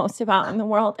the most about in the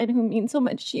world and who mean so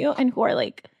much to you and who are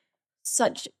like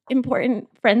such important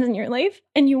friends in your life.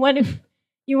 And you want to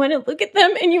look at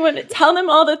them and you want to tell them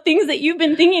all the things that you've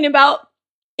been thinking about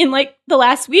in like the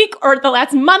last week or the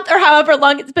last month or however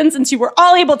long it's been since you were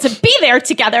all able to be there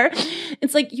together.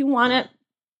 It's like you want to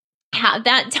have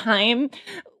that time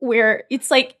where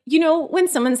it's like, when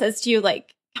someone says to you,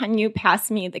 like, can you pass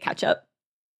me the ketchup?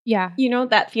 Yeah.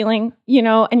 That feeling,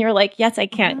 and you're like, yes, I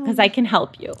can, because I can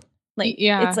help you. Like,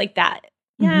 it's like that.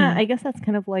 Yeah, I guess that's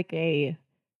kind of like a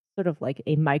sort of like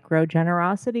a micro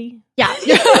generosity. Yeah. Like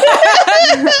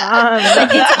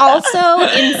it's also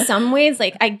in some ways,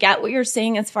 like I get what you're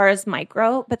saying as far as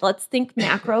micro, but let's think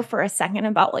macro for a second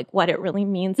about like what it really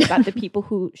means about the people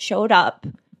who showed up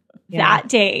that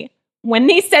day when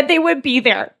they said they would be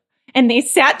there and they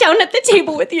sat down at the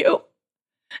table with you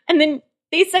and then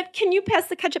they said, can you pass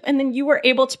the ketchup? And then you were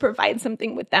able to provide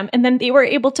something with them. And then they were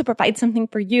able to provide something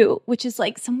for you, which is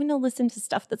like someone to listen to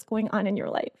stuff that's going on in your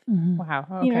life. Wow.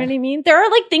 Okay. You know what I mean? There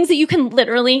are like things that you can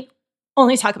literally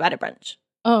only talk about at brunch.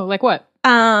 Oh, like what?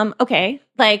 Okay.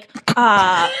 Like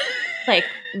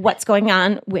what's going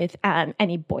on with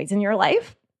any boys in your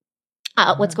life?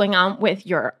 What's going on with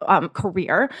your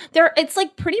career? It's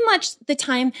like pretty much the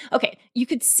time. Okay, you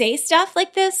could say stuff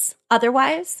like this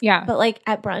otherwise. Yeah. But like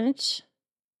at brunch,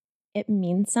 it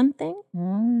means something.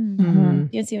 Mm-hmm.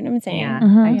 You see what I'm saying? Yeah,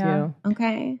 I do.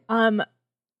 Okay.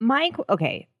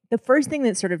 Okay. The first thing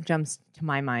that sort of jumps to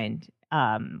my mind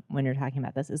when you're talking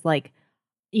about this is like,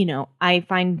 I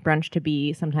find brunch to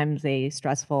be sometimes a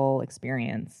stressful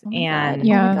experience. Oh my and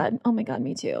God. Oh my God,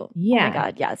 me too. Yeah. Oh my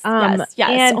God, yes. Yes.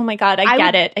 and Oh my God, I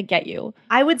get it. I get you.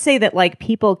 I would say that like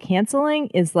people canceling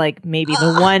is like maybe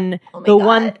the one Oh my the God.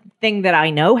 one thing that I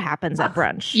know happens at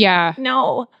brunch. Yeah.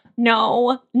 No.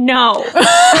 I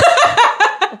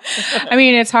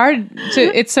mean, it's hard to,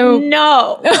 it's so.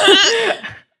 No.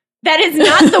 That is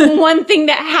not the one thing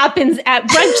that happens at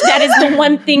brunch. That is the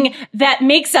one thing that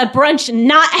makes a brunch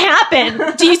not happen.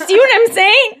 Do you see what I'm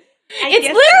saying? It's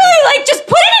literally like, just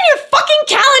put it in your fucking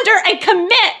calendar and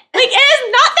commit. Like, it is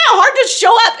not that hard to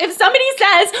show up. If somebody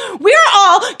says, we're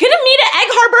all gonna meet at Egg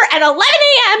Harbor at 11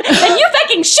 a.m., then you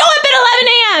fucking show up at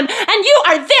 11 a.m. and you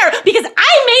are there because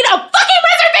I made a fucking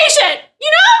reservation,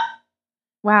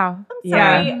 Wow.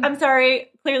 I'm sorry.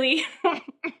 Clearly.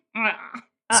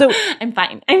 So I'm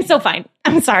fine. I'm so fine.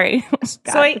 I'm sorry. God,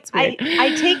 so I that's weird.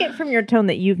 take it from your tone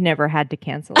that you've never had to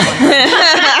cancel.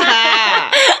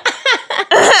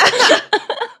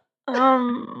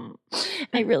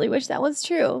 I really wish that was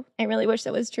true.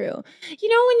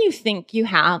 When you think you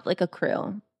have like a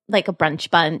crew, like a brunch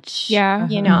bunch. Yeah.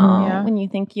 Yeah. When you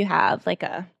think you have like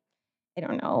a, I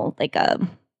don't know, like a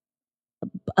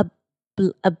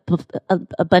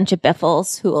bunch of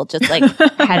biffles who will just like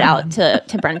head out to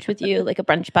brunch with you, like a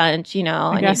brunch bunch,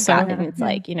 and guess so, and it's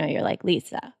like, you're like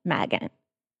Lisa, Megan,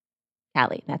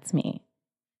 Callie, that's me,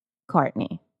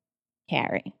 Courtney,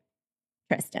 Carrie,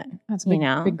 Tristan. That's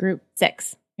a big group.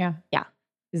 6. Yeah.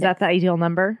 Is that the ideal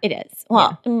number? It is.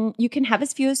 Well, you can have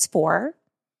as few as 4.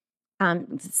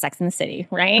 Sex in the City,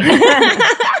 right?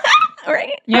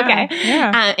 Right? Yeah. Okay.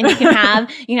 Yeah. And you can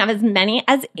have as many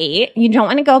as 8. You don't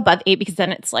want to go above 8 because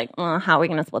then it's like, how are we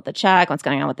going to split the check? What's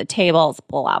going on with the tables?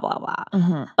 Blah, blah,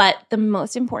 blah. But the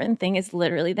most important thing is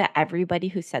literally that everybody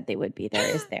who said they would be there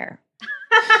is there.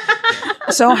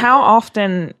 So how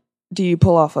often do you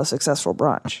pull off a successful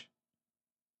brunch?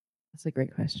 That's a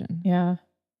great question. Yeah.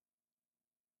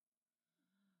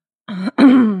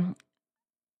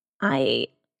 I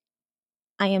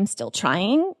am still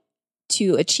trying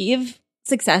to achieve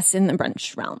success in the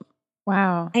brunch realm.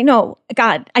 Wow. I know.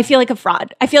 God, I feel like a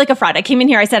fraud. I came in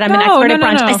here. I said I'm an expert at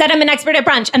brunch. No. I said I'm an expert at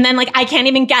brunch. And then like I can't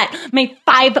even get my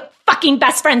 5 fucking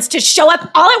best friends to show up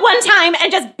all at one time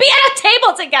and just be at a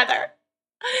table together.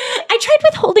 I tried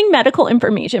withholding medical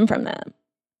information from them.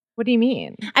 What do you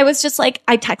mean? I was just like,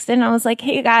 I texted and I was like,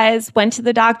 hey guys, went to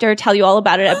the doctor, tell you all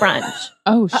about it at brunch.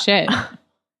 Oh, shit.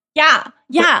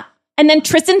 Yeah. And then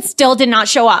Tristan still did not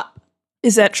show up.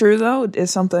 Is that true though?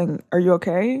 Are you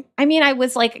okay? I mean, I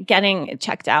was like getting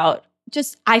checked out.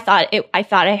 Just I thought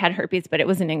I had herpes, but it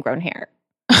was an ingrown hair.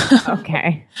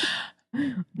 Okay.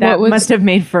 That must have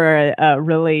made for a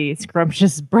really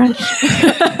scrumptious brunch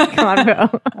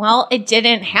convo. Well, it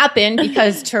didn't happen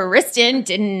because Tristan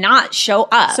did not show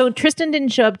up. So Tristan didn't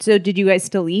show up. So did you guys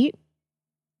still eat?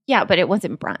 Yeah, but it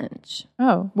wasn't brunch.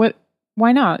 Oh, what?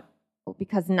 Why not?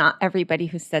 Because not everybody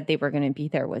who said they were going to be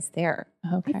there was there.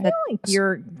 Okay. I feel like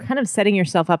you're kind of setting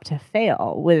yourself up to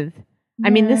fail with. I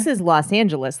mean, this is Los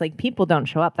Angeles. Like, people don't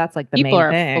show up. That's like the People main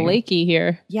are thing. flaky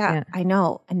here. Yeah, I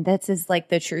know. And this is like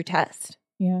the true test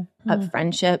Yeah. of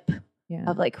friendship, Yeah.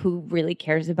 of like who really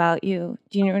cares about you.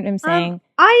 Do you know what I'm saying?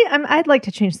 I'd like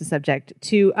to change the subject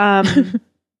to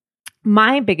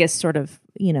my biggest sort of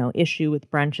issue with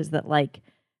brunch is that like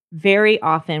very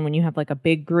often when you have like a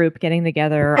big group getting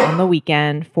together on the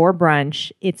weekend for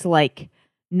brunch, it's like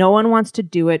no one wants to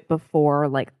do it before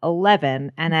like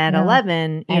 11, and at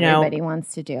 11, Everybody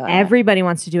wants to do it. everybody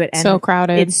wants to do it. And So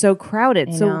crowded. It's so crowded.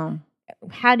 I So know.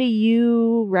 how do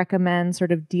you recommend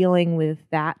sort of dealing with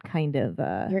that kind of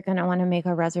You're going to want to make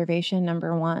a reservation,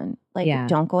 number one. Like, Yeah.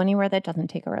 don't go anywhere that doesn't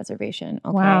take a reservation.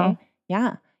 Okay. Wow.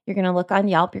 Yeah. You're going to look on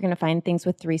Yelp. You're going to find things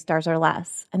with 3 stars or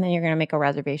less. And then you're going to make a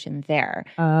reservation there.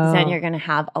 Then you're going to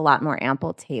have a lot more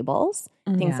ample tables,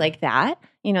 things Yeah. like that.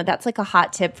 That's like a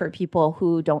hot tip for people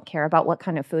who don't care about what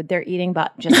kind of food they're eating,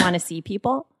 but just want to see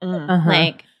people. Uh-huh.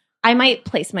 Like, I might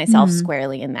place myself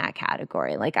squarely in that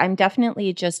category. Like, I'm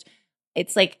definitely just,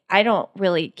 it's like, I don't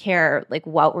really care like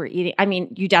what we're eating. I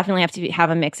mean, you definitely have to have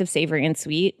a mix of savory and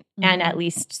sweet and at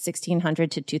least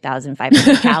 1,600 to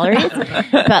 2,500 calories.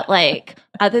 But like,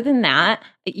 other than that,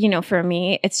 for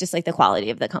me, it's just like the quality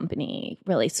of the company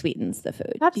really sweetens the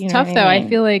food. That's Do you know tough, what though. I mean?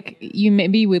 feel like you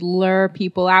maybe would lure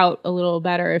people out a little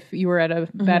better if you were at a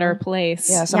better place.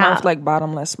 Yeah, some of like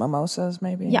bottomless mimosas,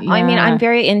 maybe. Yeah, I mean, Yeah. I'm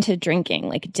very into drinking,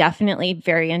 like definitely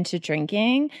very into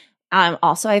drinking.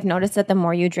 Also, I've noticed that the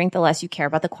more you drink, the less you care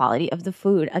about the quality of the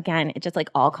food. Again, it just like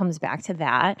all comes back to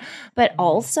that. But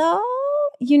also,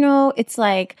 it's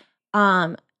like,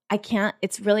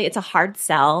 it's a hard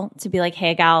sell to be like,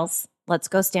 hey, gals, let's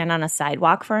go stand on a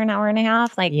sidewalk for an hour and a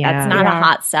half. Like, that's not a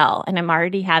hot sell. And I'm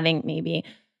already having maybe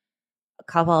a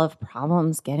couple of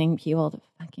problems getting people to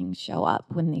fucking show up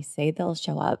when they say they'll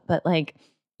show up. But like,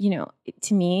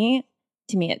 to me,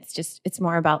 it's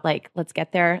more about like, let's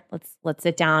get there, let's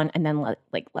sit down, and then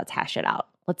let's hash it out.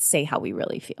 Let's say how we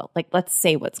really feel. Like, let's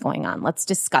say what's going on. Let's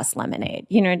discuss lemonade.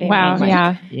 You know what I Wow. mean? Like,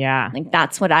 Yeah. Yeah. like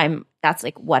that's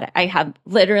like what I have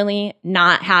literally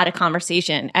not had a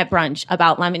conversation at brunch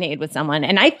about lemonade with someone.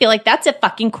 And I feel like that's a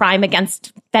fucking crime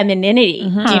against femininity. Do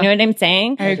you know what I'm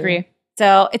saying? I agree.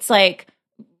 So it's like,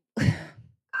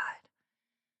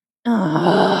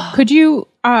 Could you,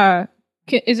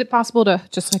 is it possible to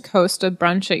just like host a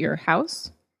brunch at your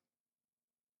house?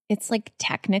 it's like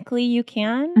technically you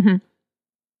can, Mhm.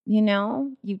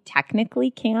 you technically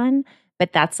can,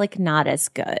 but that's like not as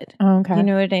good. Oh, okay. You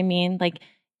know what I mean? Like,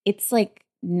 it's like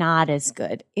not as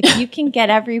good. If you can get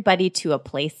everybody to a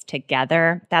place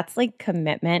together, that's like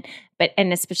commitment.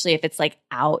 And especially if it's like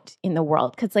out in the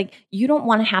world, because like you don't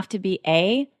want to have to be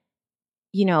I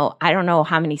don't know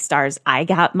how many stars I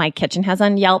got my kitchen has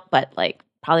on Yelp, but like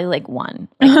probably like 1.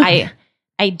 Like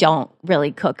I don't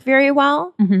really cook very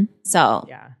well. Mhm. So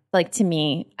Yeah. like to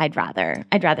me, I'd rather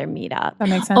meet up. That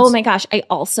makes sense. Oh my gosh. I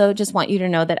also just want you to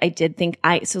know that I did think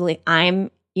I'm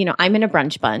in a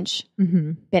brunch bunch,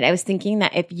 Mm-hmm. but I was thinking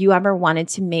that if you ever wanted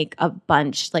to make a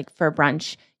bunch, like for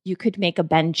brunch, you could make a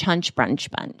Ben Chunch brunch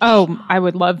bunch. Oh, I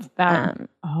would love that.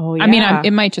 Oh, yeah. I mean,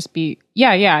 it might just be,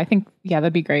 I think,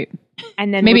 that'd be great.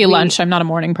 and then Maybe would we- lunch. I'm not a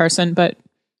morning person, but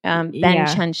Ben Yeah.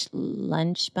 Chunch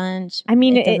lunch bunch. I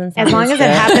mean, doesn't sound as long as good. it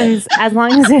happens, as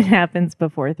long as it happens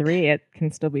before 3, it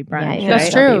can still be brunch. Yeah, that's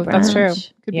right? true. It'll be That's true.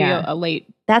 brunch. Could Yeah. be a late.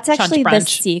 That's Chunch actually the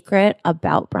brunch. secret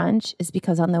about brunch is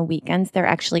because on the weekends there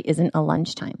actually isn't a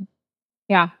lunchtime.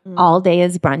 Yeah, All day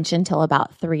is brunch until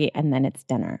about 3, and then it's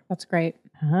dinner. that's great.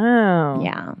 Oh,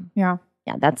 Yeah. Yeah.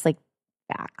 Yeah, that's like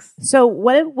facts. So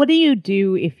what do you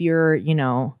do if you're,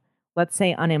 let's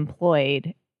say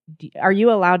unemployed? Are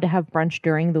you allowed to have brunch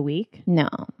during the week? No.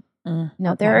 Mm,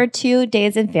 No, there are 2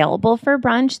 days available for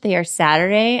brunch. They are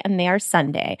Saturday and they are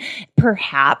Sunday.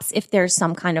 Perhaps if there's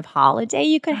some kind of holiday,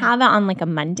 you could have it on like a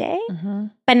Monday,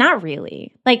 but not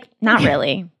really. Like, not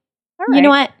really. You know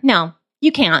what? No,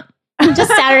 you can't. Just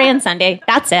Saturday and Sunday.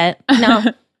 That's it. No.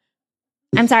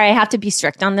 I'm sorry. I have to be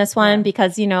strict on this one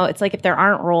because, it's like if there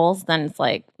aren't rules, then it's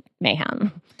like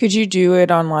mayhem. Could you do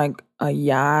it on like a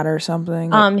yacht or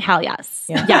something? Hell yes.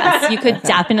 Yeah. Yes, you could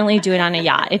definitely do it on a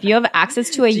yacht. If you have access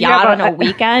to a yacht on a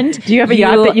weekend, do you have a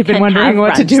yacht that you've been wondering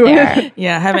what to do with?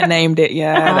 Yeah, I haven't named it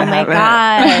yet. Oh my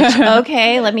gosh.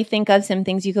 Okay, let me think of some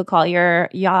things you could call your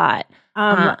yacht.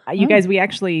 You guys, we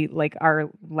actually our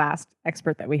last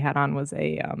expert that we had on was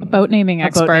a boat naming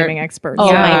expert. Boat naming expert.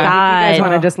 Oh my god! You guys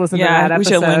want to just listen to that episode? We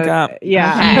should link up.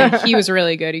 Yeah, Okay. He was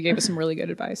really good. He gave us some really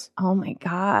good advice. Oh my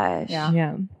gosh!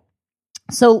 Yeah.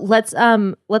 So let's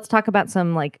talk about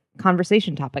some like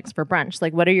conversation topics for brunch.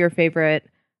 Like, what are your favorite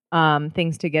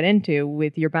things to get into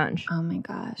with your bunch? Oh my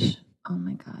gosh!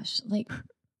 Like,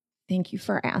 thank you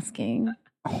for asking.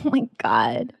 Oh my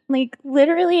God. Like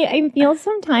literally, I feel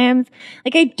sometimes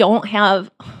like I don't have,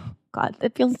 God,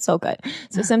 that feels so good.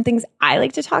 So some things I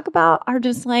like to talk about are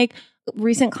just like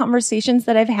recent conversations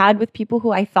that I've had with people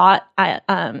who I thought,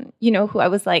 who I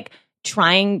was like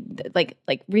trying, like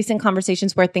recent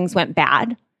conversations where things went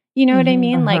bad. You know what I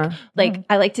mean? Like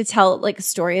I like to tell like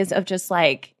stories of just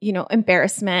like,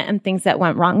 embarrassment and things that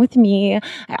went wrong with me.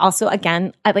 I also,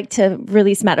 again, I like to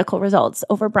release medical results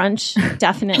over brunch.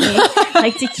 Definitely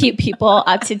like to keep people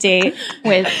up to date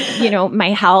with,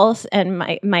 my health and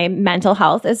my mental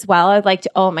health as well. I'd like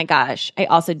to, oh my gosh.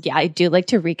 I do like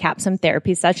to recap some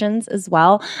therapy sessions as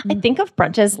well. I think of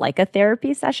brunch as like a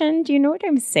therapy session. Do you know what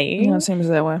I'm saying? Yeah, it seems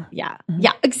that way. Yeah.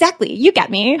 Yeah, exactly. You get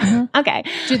me. Okay.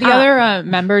 Do the other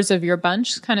members of your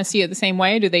bunch kind of see it the same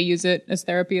way? Do they use it as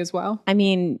therapy as well? I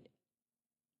mean,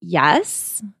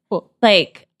 yes. Cool.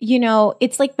 Like,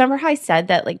 it's like, remember how I said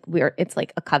that like it's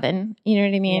like a coven? You know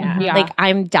what I mean? Yeah. Like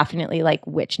I'm definitely like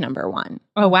witch number 1.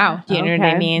 Oh, wow. Do you know what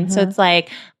I mean? So it's like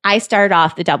I start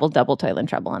off the double toil and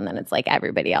trouble, and then it's like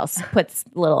everybody else puts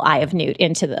little eye of newt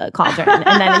into the cauldron.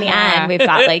 And then in the end, we've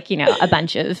got like, a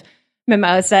bunch of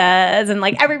mimosas and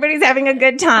like everybody's having a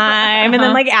good time. And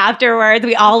then like afterwards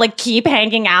we all like keep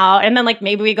hanging out, and then like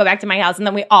maybe we go back to my house and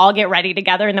then we all get ready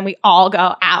together and then we all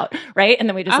go out, right? And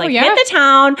then we just hit the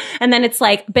town, and then it's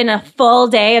like been a full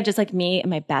day of just like me and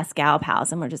my best gal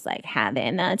pals, and we're just like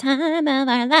having the time of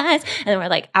our lives, and then we're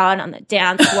like out on the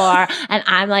dance floor and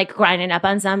I'm like grinding up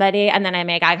on somebody, and then I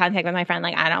make eye contact with my friend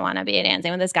like I don't want to be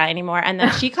dancing with this guy anymore, and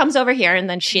then she comes over here and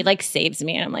then she like saves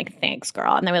me, and I'm like thanks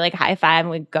girl, and then we like high five and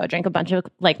we go drink a bunch of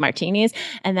like martinis,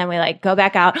 and then we like go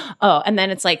back out. Oh, and then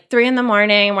it's like 3 a.m.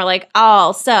 and we're like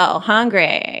all so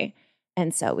hungry,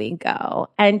 and so we go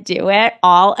and do it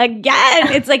all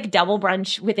again. It's like double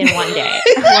brunch within one day.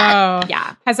 Wow.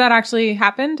 Yeah. Has that actually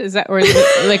happened? Is it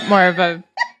like more of a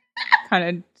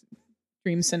kind of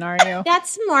dream scenario?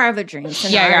 That's more of a dream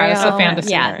scenario. Yeah, that's a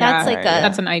fantasy. Yeah, that's like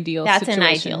that's an ideal. That's situation. an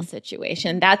ideal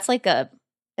situation. That's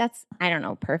I don't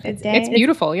know, perfect day. It's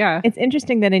beautiful, yeah. It's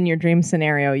interesting that in your dream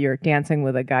scenario, you're dancing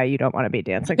with a guy you don't want to be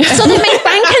dancing with. So that my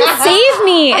friend can save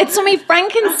me. It's so my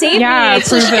friend can save me.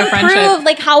 So she can prove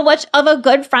like how much of a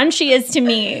good friend she is to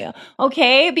me.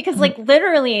 Okay? Because like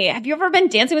literally, have you ever been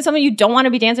dancing with someone you don't want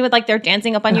to be dancing with? Like they're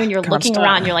dancing up on you and you're looking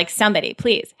around. You're like, somebody,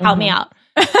 please help me out.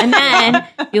 And then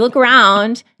you look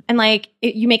around and like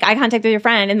you make eye contact with your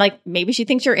friend and like maybe she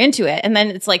thinks you're into it, and then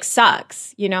it's like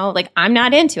sucks, like I'm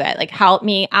not into it, like help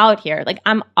me out here. Like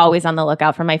I'm always on the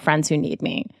lookout for my friends who need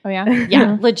me. Oh yeah.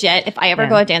 Yeah, legit. If I ever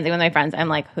go out dancing with my friends, I'm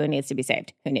like, who needs to be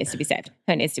saved? I'm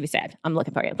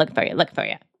looking for you. You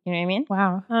know what I mean?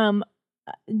 Wow.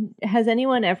 Has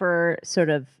anyone ever sort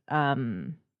of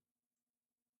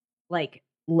like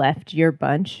left your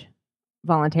bunch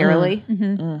voluntarily?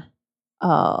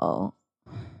 Oh,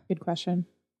 good question.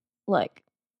 Look,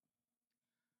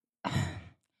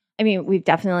 I mean,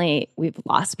 we've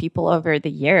lost people over the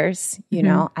years, you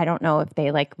know. I don't know if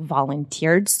they like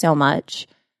volunteered so much.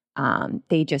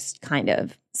 They just kind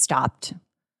of stopped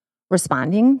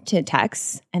responding to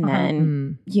texts, and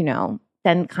then,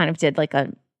 then kind of did like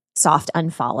a soft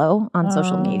unfollow on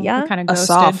social media. Kind of a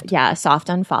soft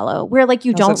unfollow where like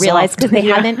you don't realize because they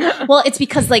haven't. Well, it's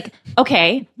because like,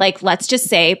 okay, like let's just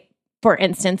say, for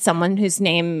instance, someone whose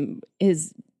name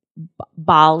is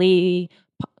Bali.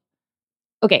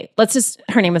 Okay,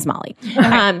 her name is Molly.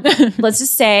 Let's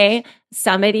just say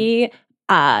somebody,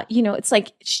 it's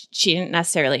like she didn't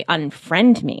necessarily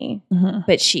unfriend me,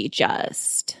 but she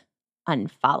just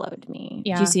unfollowed me.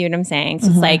 Yeah. Do you see what I'm saying? So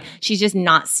it's like she's just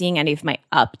not seeing any of my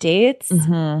updates,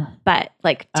 but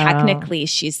like technically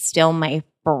she's still my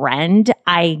friend,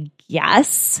 I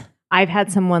guess. I've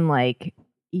had someone like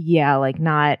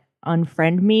not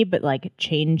unfriend me, but like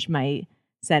change my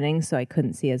settings so I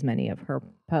couldn't see as many of her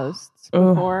posts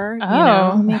before. You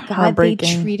know? Oh my God, they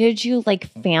Heartbreaking. treated you like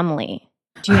family.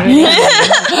 Do you know what I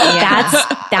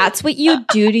mean? That's what you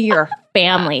do to your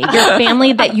family. Your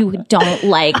family that you don't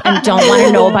like and don't want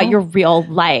to know about your real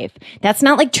life. That's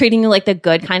not like treating you like the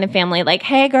good kind of family. Like,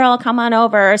 hey girl, come on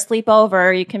over, sleep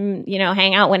over. You can,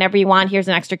 hang out whenever you want. Here's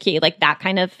an extra key. Like that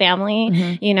kind of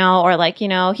family, or like,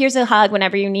 here's a hug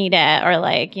whenever you need it. Or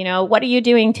like, what are you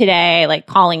doing today? Like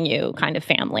calling you kind of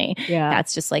family. Yeah.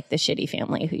 That's just like the shitty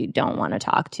family who you don't want to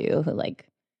talk to, who like,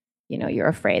 you're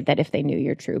afraid that if they knew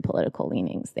your true political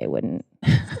leanings, they wouldn't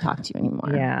talk to you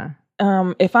anymore. Yeah.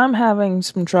 If I'm having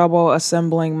some trouble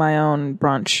assembling my own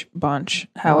brunch bunch,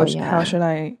 how should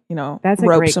I, That's a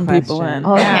rope great some people question.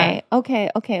 in?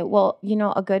 Okay. Well,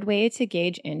 a good way to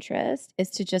gauge interest is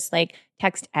to just like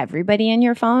text everybody in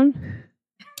your phone.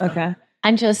 Okay.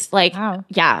 And just like,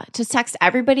 just text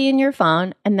everybody in your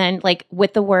phone and then like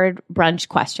with the word brunch ?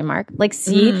 Like,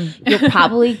 see, you'll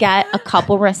probably get a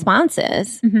couple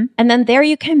responses. And then there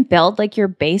you can build like your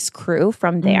base crew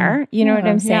from there. You know what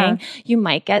I'm saying? You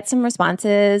might get some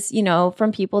responses,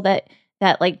 from people that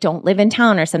like don't live in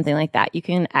town or something like that. You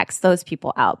can X those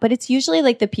people out. But it's usually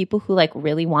like the people who like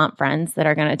really want friends that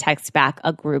are going to text back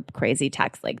a group crazy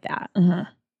text like that.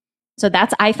 So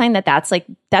I find that's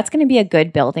going to be a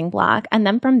good building block. And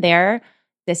then from there,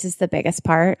 this is the biggest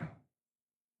part.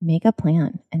 Make a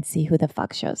plan and see who the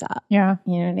fuck shows up. Yeah.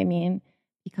 You know what I mean?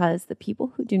 Because the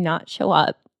people who do not show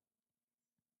up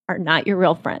are not your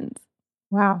real friends.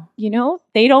 Wow.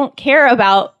 They don't care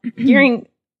about hearing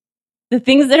the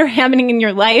things that are happening in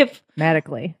your life.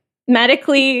 Medically,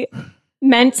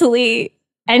 mentally,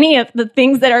 any of the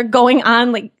things that are going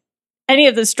on, like any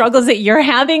of the struggles that you're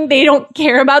having, they don't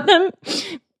care about them.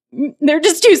 They're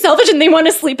just too selfish and they want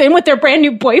to sleep in with their brand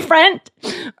new boyfriend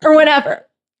or whatever.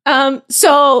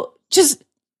 So just,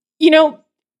 count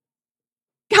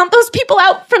those people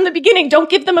out from the beginning. Don't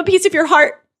give them a piece of your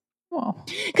heart.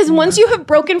 Because once you have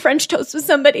broken French toast with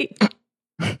somebody,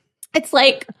 it's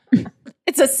like,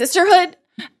 it's a sisterhood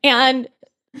and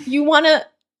you want to,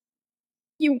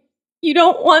 you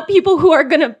don't want people who are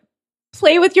going to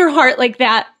play with your heart like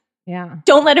that. Yeah.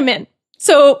 Don't let them in.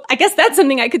 So I guess that's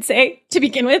something I could say to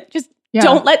begin with. Just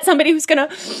don't let somebody who's going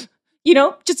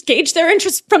to, just gauge their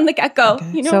interest from the get-go.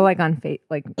 Okay. So like on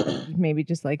maybe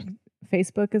just like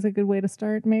Facebook is a good way to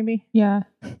start, maybe? Yeah.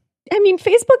 I mean,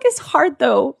 Facebook is hard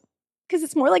though, because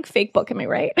it's more like fake book. Am I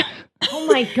right? Oh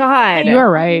my God. You are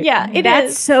right. Yeah,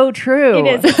 That's so true.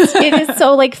 It is. It is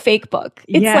so like fake book.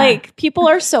 It's like people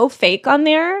are so fake on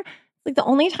there. Like the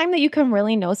only time that you can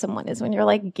really know someone is when you're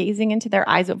like gazing into their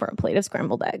eyes over a plate of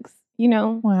scrambled eggs,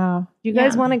 Wow. Do you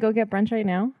guys want to go get brunch right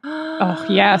now? Oh,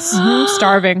 yes.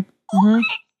 Starving.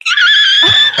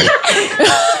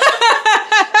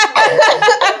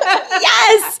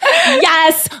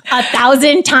 Yes.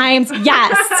 1,000 times.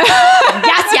 Yes.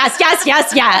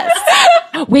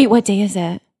 Wait, what day is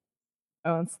it?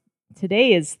 Oh,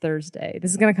 today is Thursday. This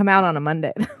is going to come out on a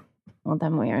Monday. Well,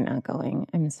 then we are not going.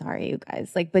 I'm sorry, you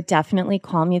guys. But definitely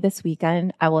call me this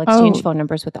weekend. I will exchange phone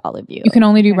numbers with all of you. You can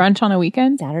only do brunch on a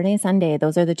weekend? Saturday, Sunday.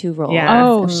 Those are the two rules. Yeah.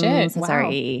 Oh, shit. So Wow.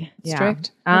 sorry. Strict.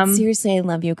 But seriously, I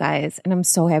love you guys. And I'm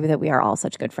so happy that we are all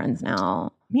such good friends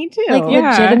now. Me too.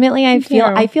 Legitimately, I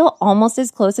too. feel almost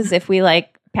as close as if we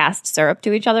passed syrup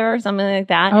to each other or something like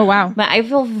that. Oh, wow. But I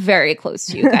feel very close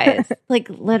to you guys.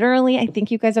 Literally, I think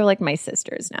you guys are like my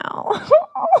sisters now.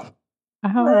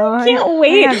 I can't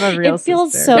wait. I have a real it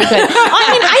feels sister. so good.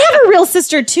 I have a real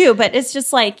sister too, but it's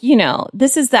just like,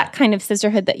 this is that kind of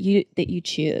sisterhood that you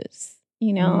choose.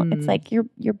 It's like your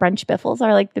brunch biffles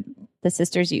are like the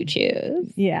sisters you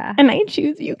choose. Yeah. And I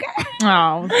choose you guys.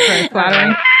 Oh, very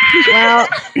flattering. Well,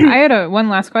 I had one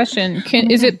last question.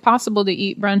 Is it possible to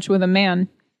eat brunch with a man?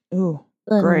 Ooh,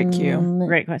 great cue.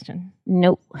 great question.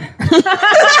 Nope.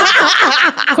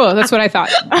 Cool. That's what I thought.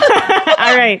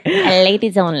 All right.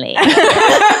 Ladies only.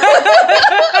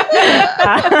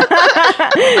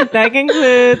 That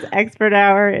concludes Expert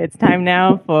Hour. It's time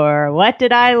now for What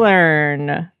Did I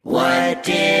Learn? What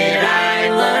did I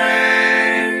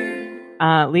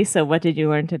learn? Lisa, what did you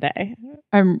learn today?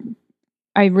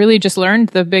 I really just learned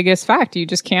the biggest fact. You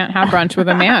just can't have brunch with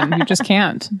a man. You just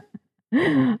can't.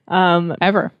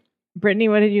 Ever. Brittany,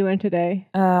 what did you learn today?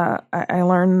 I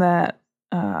learned that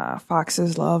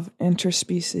Foxes love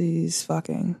interspecies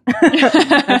fucking.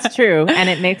 That's true. And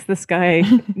it makes the sky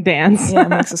dance. Yeah, it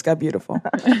makes this guy beautiful.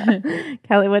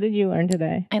 Kelly, what did you learn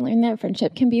today? I learned that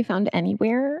friendship can be found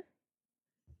anywhere.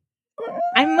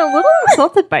 I'm a little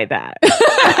insulted by that.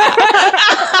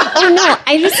 Oh no,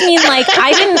 I just mean like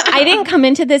I didn't come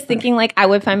into this thinking like I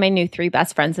would find my new 3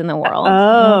 best friends in the world.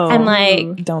 Oh. And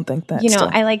like, Don't think that. you know, still.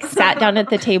 I like sat down at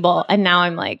the table and now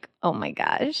I'm like, oh my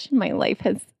gosh, my life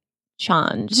has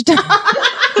changed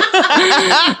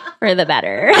for the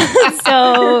better.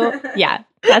 So yeah,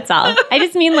 that's all. I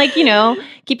just mean like, you know,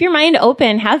 keep your mind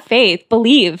open, have faith,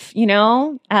 believe, you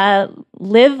know,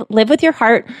 live with your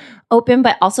heart open,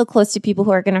 but also close to people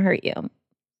who are going to hurt you.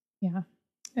 Yeah.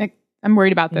 I'm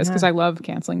worried about this Yeah. because I love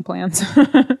canceling plans.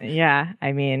 Yeah,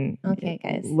 I mean, Okay,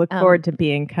 guys. look forward to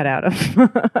being cut out of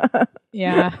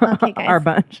Yeah. Okay, guys. our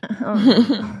bunch.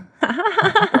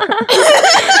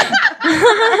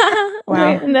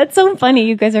 Wow. That's so funny.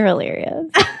 You guys are hilarious.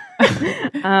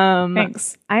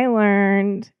 Thanks. I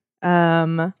learned,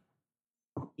 what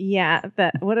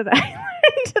did I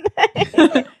learn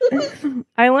today?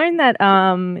 I learned that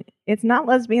it's not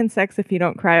lesbian sex if you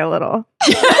don't cry a little.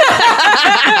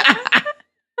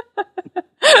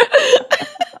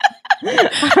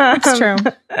 It's true.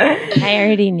 I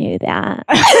already knew that.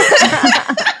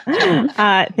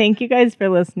 Thank you guys for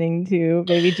listening to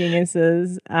Baby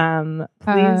Geniuses.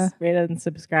 Please rate and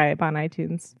subscribe on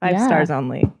iTunes. 5 Yeah. stars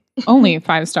only. Only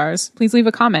 5 stars. Please leave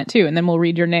a comment too, and then we'll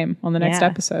read your name on the next Yeah.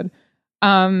 episode.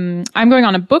 I'm going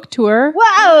on a book tour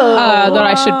Whoa! that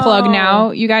I should plug now.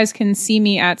 You guys can see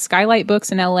me at Skylight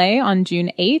Books in LA on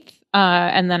June 8th.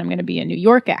 And then I'm going to be in New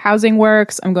York at Housing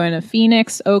Works. I'm going to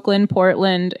Phoenix, Oakland,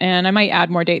 Portland, and I might add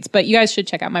more dates. But you guys should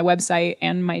check out my website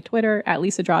and my Twitter at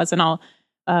Lisa Draws, and I'll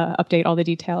update all the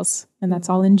details. And that's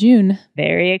all in June.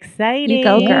 Very exciting. You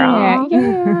go, girl.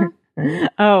 Yeah.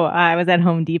 Oh, I was at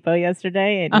Home Depot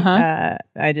yesterday, and I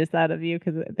just thought of you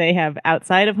because they have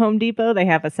outside of Home Depot, they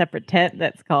have a separate tent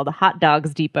that's called Hot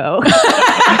Dogs Depot.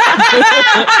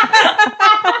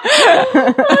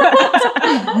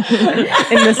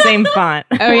 In the same font.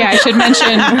 Oh yeah, I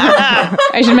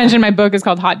should mention my book is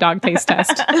called Hot Dog Taste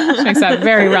Test, which makes that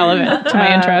very relevant to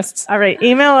my interests. All right.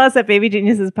 Email us at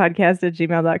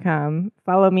babygeniusespodcast@gmail.com.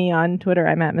 Follow me on Twitter.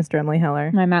 I'm at Mr. Emily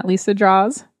Heller. I'm at Lisa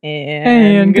Draws.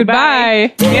 And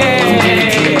goodbye. We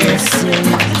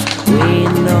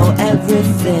know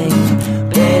everything,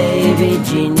 baby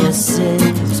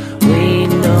geniuses. We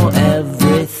know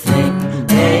everything,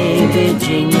 baby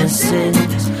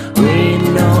geniuses. We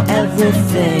know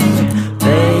everything,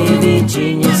 baby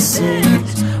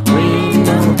geniuses. We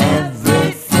know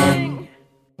everything.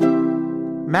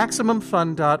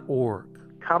 MaximumFun.org.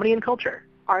 Comedy and culture.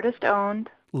 Artist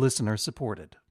owned. Listener supported.